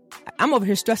 I'm over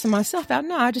here stressing myself out.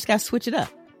 No, I just got to switch it up.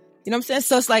 You know what I'm saying?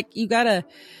 So it's like, you got to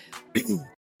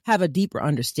have a deeper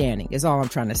understanding is all I'm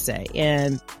trying to say.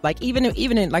 And like, even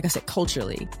in, like I said,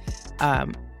 culturally,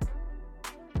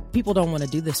 people don't want to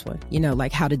do this one, you know,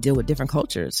 like how to deal with different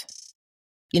cultures.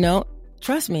 You know,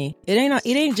 trust me, it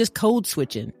ain't just code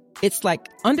switching. It's like,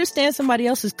 understand somebody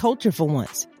else's culture for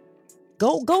once.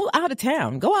 Go out of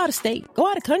town, go out of state, go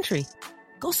out of country,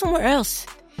 go somewhere else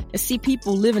and see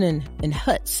people living in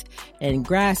huts and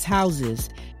grass houses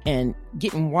and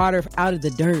getting water out of the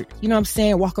dirt. You know what I'm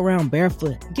saying? Walk around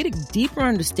barefoot. Get a deeper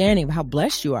understanding of how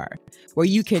blessed you are, where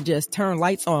you can just turn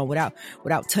lights on without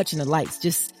touching the lights.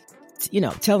 Just, you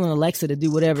know, telling Alexa to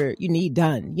do whatever you need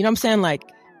done. You know what I'm saying? Like,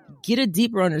 get a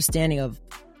deeper understanding of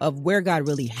where God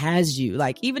really has you.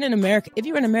 Like, even in America, if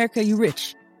you're in America, you're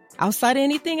rich. Outside of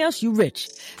anything else, you're rich.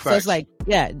 Thanks. So it's like,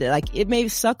 yeah, like, it may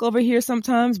suck over here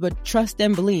sometimes, but trust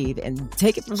and believe, and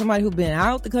take it from somebody who's been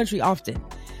out the country often.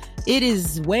 It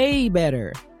is way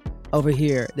better over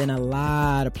here than a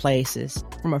lot of places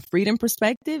from a freedom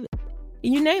perspective,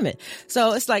 you name it.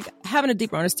 So it's like, having a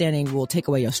deeper understanding will take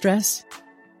away your stress.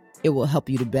 It will help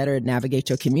you to better navigate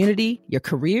your community, your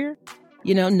career.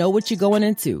 You know what you're going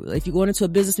into. If you're going into a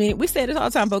business meeting, we say this all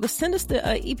the time, folks, send us the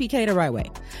EPK the right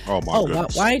way. Oh, my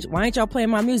goodness. Why ain't y'all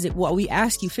playing my music? Well, we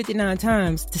ask you 59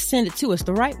 times to send it to us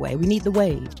the right way. We need the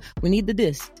wave. We need the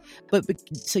this. But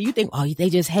so you think, oh, they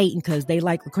just hating because they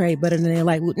like Lecrae better than they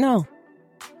like. No.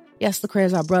 Yes,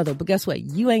 Lecrae's our brother. But guess what?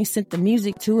 You ain't sent the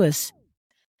music to us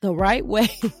the right way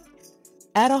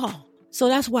at all. So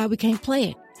that's why we can't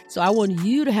play it. So I want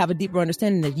you to have a deeper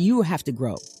understanding that you have to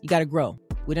grow. You got to grow.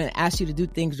 We didn't ask you to do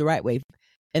things the right way.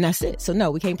 And that's it. So no,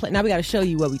 we can't play. Now we got to show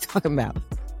you what we're talking about.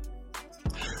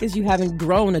 Because you haven't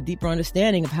grown a deeper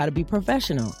understanding of how to be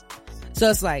professional.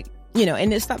 So it's like, you know,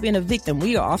 and stop being a victim.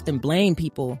 We often blame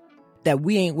people that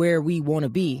we ain't where we want to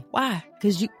be. Why?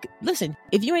 Because listen,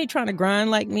 if you ain't trying to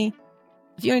grind like me,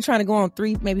 if you ain't trying to go on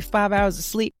 3, maybe 5 hours of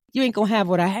sleep, you ain't going to have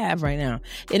what I have right now.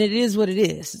 And it is what it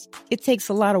is. It takes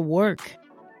a lot of work.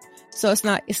 So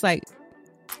it's like,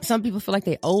 some people feel like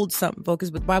they owed something, Focus,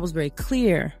 but the Bible's very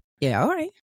clear. Yeah, all right.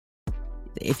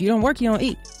 If you don't work, you don't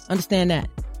eat. Understand that.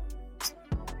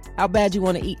 How bad you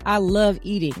want to eat. I love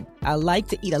eating. I like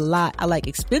to eat a lot. I like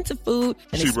expensive food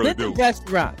and expensive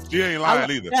restaurants. She ain't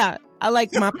lying either. Yeah, I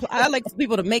like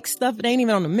people to make stuff that ain't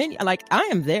even on the menu. I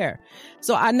am there.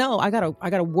 So I know I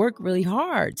gotta work really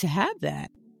hard to have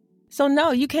that. So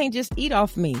no, you can't just eat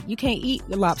off me. You can't eat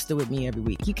the lobster with me every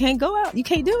week. You can't go out. You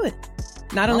can't do it.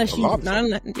 Not unless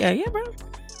yeah, bro.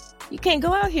 You can't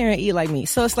go out here and eat like me.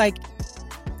 So it's like,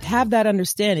 have that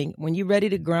understanding. When you're ready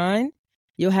to grind,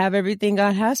 you'll have everything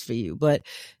God has for you. But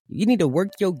you need to work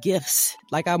your gifts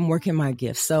like I'm working my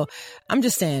gifts. So I'm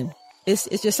just saying, it's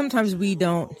just sometimes we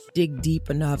don't dig deep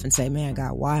enough and say, man,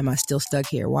 God, why am I still stuck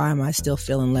here? Why am I still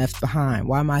feeling left behind?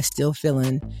 Why am I still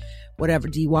feeling whatever?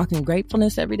 Do you walk in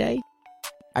gratefulness every day?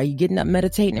 Are you getting up,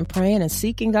 meditating and praying and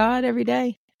seeking God every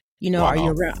day? You know, wow.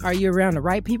 are you around the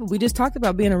right people? We just talked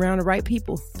about being around the right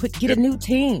people. Get a new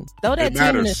team. Throw that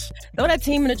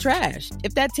team in the trash.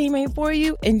 If that team ain't for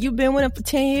you and you've been with them for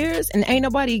 10 years and ain't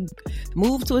nobody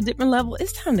moved to a different level,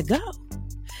 it's time to go.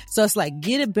 So it's like,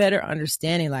 get a better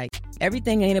understanding. Like,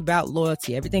 everything ain't about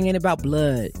loyalty. Everything ain't about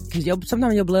blood. Because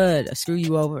sometimes your blood will screw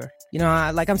you over. You know,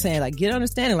 I'm saying, like, get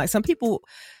understanding. Like, some people,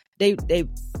 they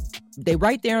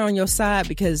right there on your side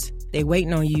because they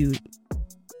waiting on you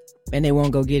and they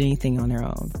won't go get anything on their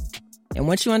own. And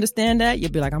once you understand that, you'll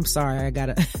be like, I'm sorry, I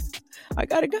gotta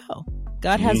go.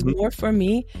 God has more for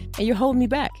me and you're holding me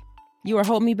back. You are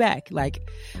holding me back. Like,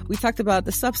 we talked about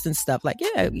the substance stuff. Like,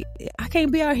 yeah, I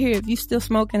can't be out here if you still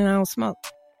smoking and I don't smoke.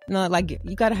 No, like,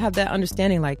 you got to have that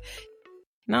understanding. Like,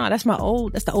 nah, that's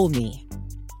the old me.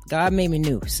 God made me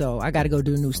new. So I got to go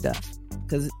do new stuff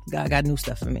because God got new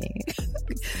stuff for me.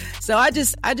 So I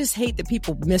just hate that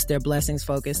people miss their blessings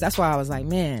focus. That's why I was like,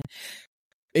 man,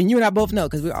 and you and I both know,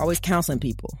 because we're always counseling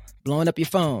people, blowing up your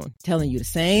phone, telling you the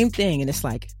same thing. And it's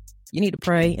like, you need to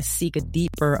pray and seek a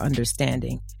deeper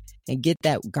understanding and get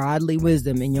that godly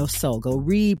wisdom in your soul. Go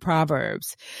read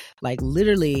Proverbs. Like,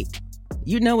 literally,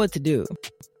 you know what to do,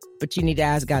 but you need to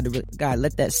ask God God,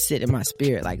 let that sit in my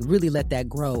spirit. Like, really let that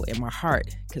grow in my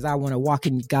heart, because I want to walk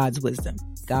in God's wisdom,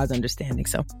 God's understanding.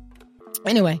 So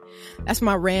anyway, that's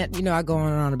my rant. You know, I go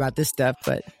on and on about this stuff,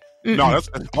 but no, that's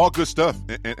all good stuff.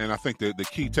 And I think the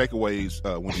key takeaways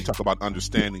when you talk about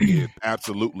understanding is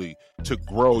absolutely, to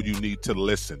grow, you need to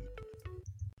listen.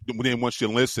 Then once you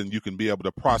listen, you can be able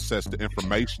to process the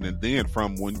information. And then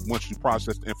once you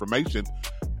process the information,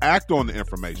 act on the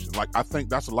information. Like, I think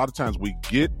that's a lot of times we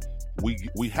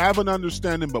have an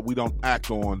understanding, but we don't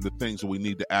act on the things that we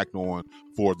need to act on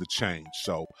for the change.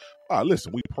 So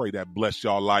listen, we pray that bless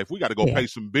y'all life. We got to go pay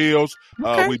some bills.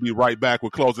 Okay. We'll be right back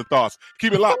with closing thoughts.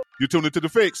 Keep it locked. You're tuned into The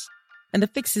Fix. And The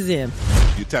Fix is in.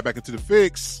 You tap back into The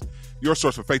Fix, your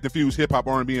source for faith-infused hip-hop,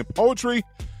 R&B, and poetry.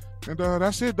 And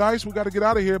that's it, Dice. We got to get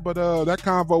out of here. But that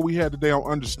convo we had today on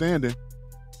understanding,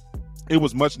 it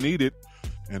was much needed.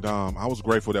 And I was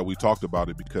grateful that we talked about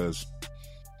it, because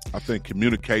I think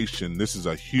communication, this is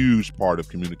a huge part of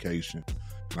communication.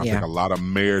 And I think a lot of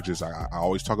marriages, I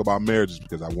always talk about marriages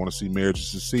because I want to see marriages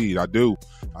succeed. I do.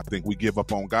 I think we give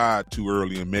up on God too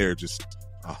early in marriages.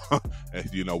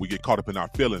 And, you know, we get caught up in our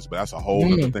feelings, but that's a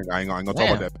whole other thing. I ain't gonna talk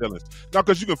about that feelings. Now,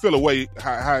 because you can feel a way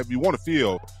how you want to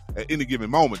feel at any given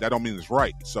moment. That don't mean it's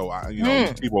right. So,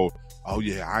 people, oh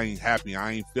yeah, I ain't happy.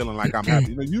 I ain't feeling like I'm happy.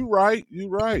 You know, you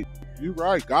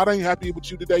right. God ain't happy with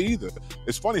you today either.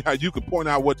 It's funny how you can point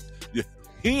out what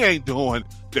he ain't doing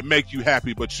to make you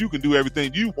happy, but you can do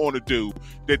everything you want to do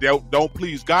that don't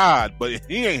please God, but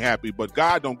he ain't happy, but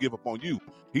God don't give up on you.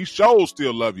 He sure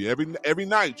still love you. Every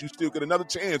night you still get another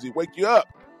chance. He wake you up.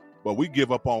 But we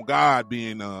give up on God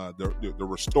being the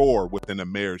restorer within a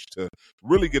marriage to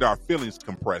really get our feelings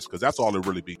compressed, because that's all it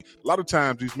really be. A lot of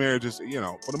times these marriages, you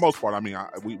know, for the most part, I mean,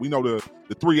 we know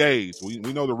the 3 A's. We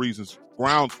know the reasons,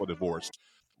 grounds for divorce.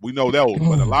 We know those,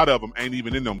 but a lot of them ain't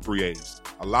even in them 3 A's.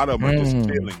 A lot of them are just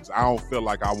feelings. I don't feel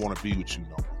like I want to be with you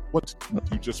no more. What?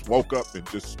 You just woke up and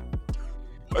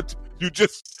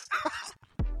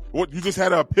what? You just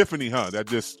had an epiphany, huh? That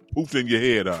just poofed in your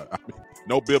head. I mean,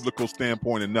 no biblical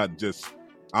standpoint and nothing. Just,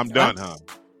 I'm done, huh?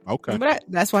 Okay. But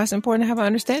that's why it's important to have an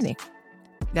understanding.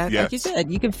 Like you said,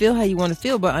 you can feel how you want to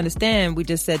feel, but understand, we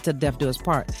just said till death do us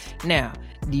part. Now,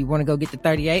 do you want to go get the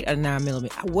 38 or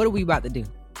 9mm? What are we about to do?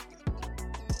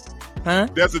 Huh?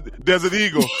 Desert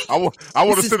Eagle. I want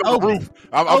to sit on the roof.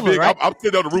 I'm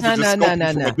sitting on the roof and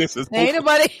just no. This is ain't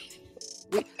nobody.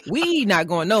 We not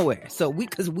going nowhere. So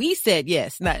because we said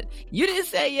yes. Not you didn't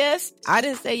say yes. I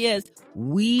didn't say yes.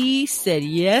 We said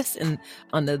yes, and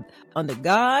on the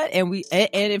God, and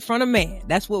in front of man.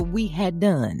 That's what we had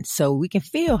done. So we can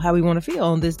feel how we want to feel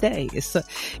on this day. It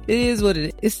is what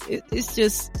it is. It's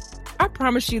just. I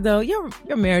promise you though, your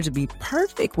marriage will be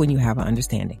perfect when you have an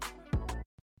understanding.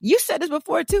 You said this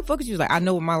before too, Focus. You was like, I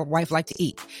know what my wife like to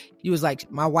eat. You was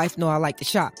like, my wife know I like to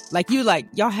shop. Like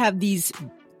y'all have these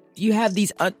you have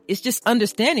these, it's just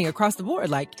understanding across the board.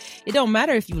 Like, it don't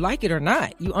matter if you like it or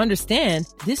not. You understand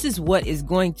this is what is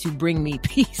going to bring me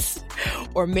peace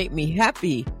or make me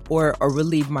happy or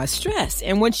relieve my stress.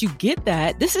 And once you get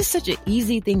that, this is such an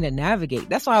easy thing to navigate.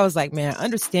 That's why I was like, man,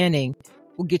 understanding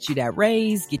will get you that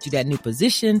raise, get you that new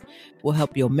position, will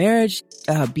help your marriage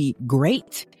be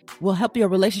great, will help your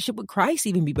relationship with Christ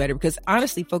even be better. Because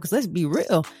honestly, folks, let's be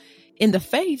real. In the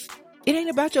faith, it ain't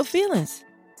about your feelings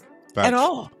at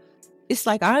all. It's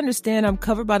like, I understand I'm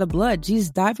covered by the blood. Jesus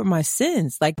died for my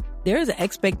sins. Like, there's an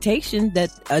expectation that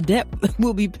a debt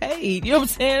will be paid. You know what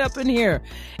I'm saying? Up in here.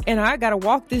 And I got to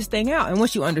walk this thing out. And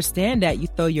once you understand that, you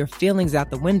throw your feelings out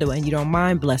the window and you don't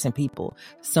mind blessing people,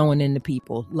 sowing into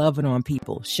people, loving on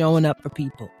people, showing up for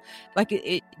people. Like,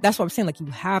 that's what I'm saying. Like, you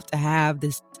have to have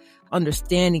this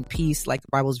understanding piece. Like, the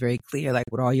Bible's very clear, like,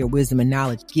 with all your wisdom and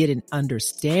knowledge, get an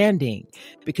understanding,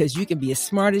 because you can be as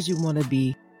smart as you want to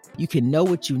be. You can know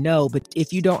what you know, but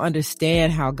if you don't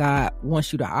understand how God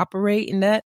wants you to operate in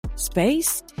that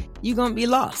space, you're going to be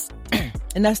lost.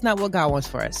 And that's not what God wants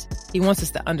for us. He wants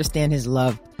us to understand his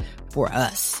love for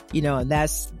us, you know, and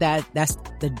that's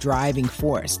the driving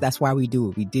force. That's why we do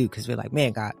what we do. Cause we're like,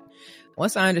 man, God,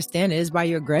 once I understand it is by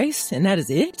your grace and that is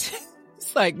it.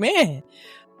 It's like, man,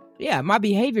 yeah, my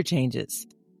behavior changes.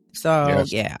 So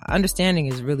yes. Yeah, understanding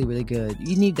is really, really good.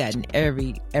 You need that in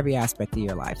every aspect of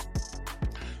your life.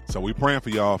 So we praying for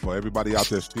y'all, for everybody out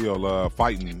there still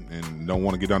fighting and don't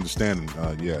want to get understanding.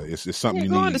 Yeah, it's something you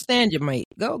need. Go understand your mate.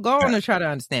 Go on and try to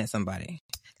understand somebody.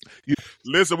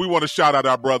 Listen, we want to shout out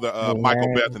our brother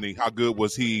Michael Bethany. How good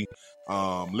was he?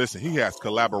 Listen, he has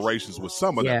collaborations with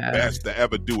some of the best to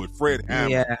ever do it. Fred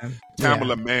Hammond,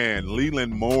 Tamala Mann,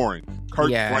 Leland Mooring,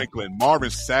 Kirk Franklin, Marvin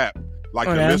Sapp. Like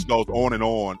the list goes on and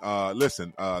on.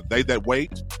 Listen, They That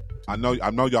Wait. I know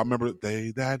y'all remember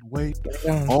They That Wait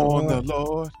on the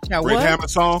Lord. Fred Hammond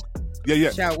song.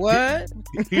 Yeah. Shout what?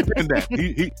 He penned that.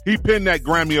 He penned that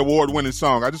Grammy Award winning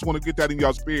song. I just want to get that in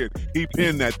y'all spirit. He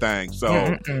penned that thing.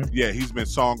 So yeah, he's been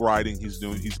songwriting.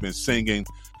 He's been singing.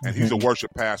 And he's a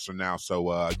worship pastor now.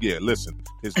 So, yeah, listen,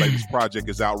 his latest project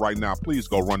is out right now. Please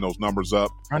go run those numbers up.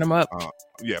 Run them up.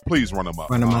 Yeah, please run them up.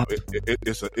 Run them up.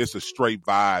 It's a straight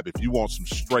vibe. If you want some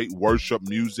straight worship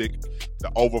music,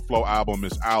 the Overflow album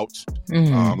is out.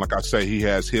 Like I say, he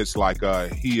has hits like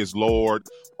He Is Lord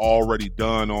already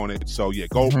done on it. So, yeah,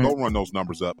 go run those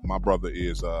numbers up. My brother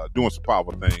is doing some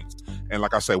powerful things. And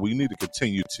like I said, we need to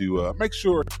continue to make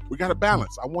sure we got a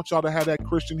balance. I want y'all to have that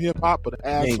Christian hip hop, but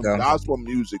have some gospel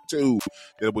music too,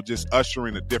 that will just usher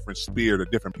in a different spirit, a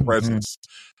different presence,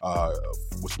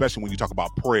 especially when you talk about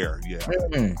prayer. Yeah,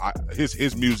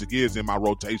 his music is in my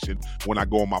rotation when I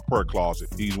go in my prayer closet.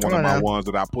 He's one of my ones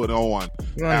that I put on.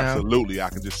 Absolutely, I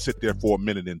can just sit there for a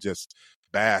minute and just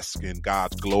bask in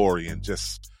God's glory and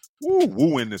just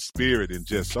woo in the spirit and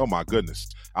just, oh my goodness.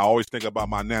 I always think about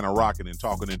my Nana rocking and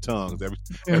talking in tongues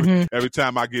every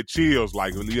time I get chills.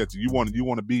 Like, you want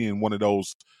to be in one of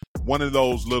those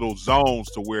little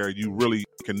zones to where you really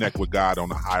connect with God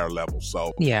on a higher level.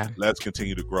 So yeah, let's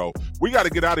continue to grow. We got to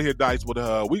get out of here, Dice.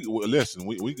 But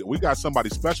we got somebody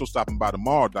special stopping by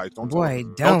tomorrow, Dice. Don't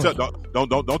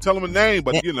tell them a name,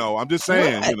 but you know, I'm just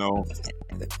saying, you know,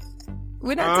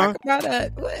 we're not talking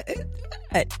about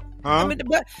what? I mean,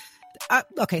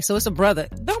 okay, so it's a brother.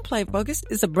 Don't play focus.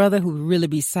 It's a brother who really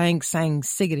be singing.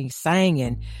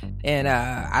 And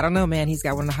I don't know, man. He's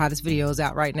got one of the hottest videos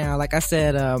out right now. Like I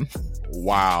said,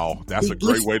 wow, that's a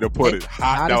great way to put it.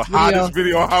 Hottest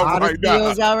video out right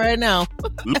now. Out right now.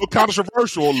 Little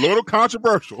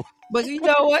controversial. But you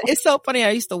know what? It's so funny. I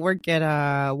used to work at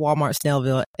Walmart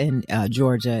Snellville in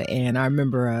Georgia, and I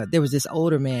remember there was this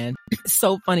older man. It's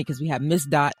so funny because we had Miss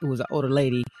Dot, who was an older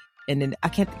lady. And then I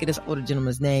can't think of this older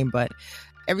gentleman's name, but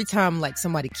every time like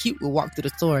somebody cute would walk through the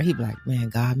store, he'd be like, man,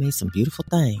 God made some beautiful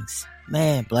things.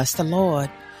 Man, bless the Lord.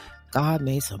 God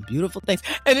made some beautiful things.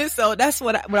 And then so that's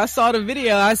when I saw the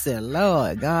video, I said,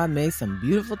 Lord, God made some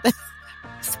beautiful things.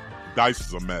 Dice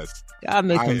is a mess. God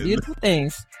made some beautiful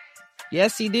things.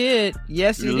 Yes, he did.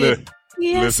 Yes, he did.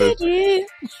 Yes, listen, he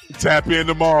did. Tap in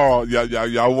tomorrow.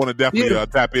 Y'all want to definitely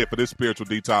tap in for this spiritual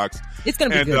detox. It's going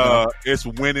to be good. It's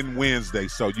Winning Wednesday,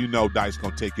 so you know Dice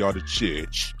going to take y'all to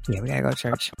church. Yeah, we got to go to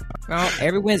church. Well,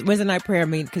 every Wednesday night prayer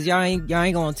meeting, because y'all ain't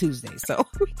going on Tuesday, so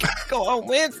we got to go on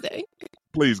Wednesday.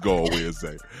 Please go on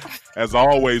Wednesday. As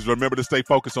always, remember to stay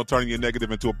focused on turning your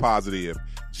negative into a positive.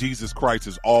 Jesus Christ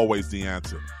is always the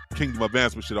answer. Kingdom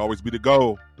advancement should always be the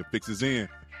goal. The fix is in.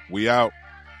 We out.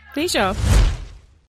 Peace, y'all.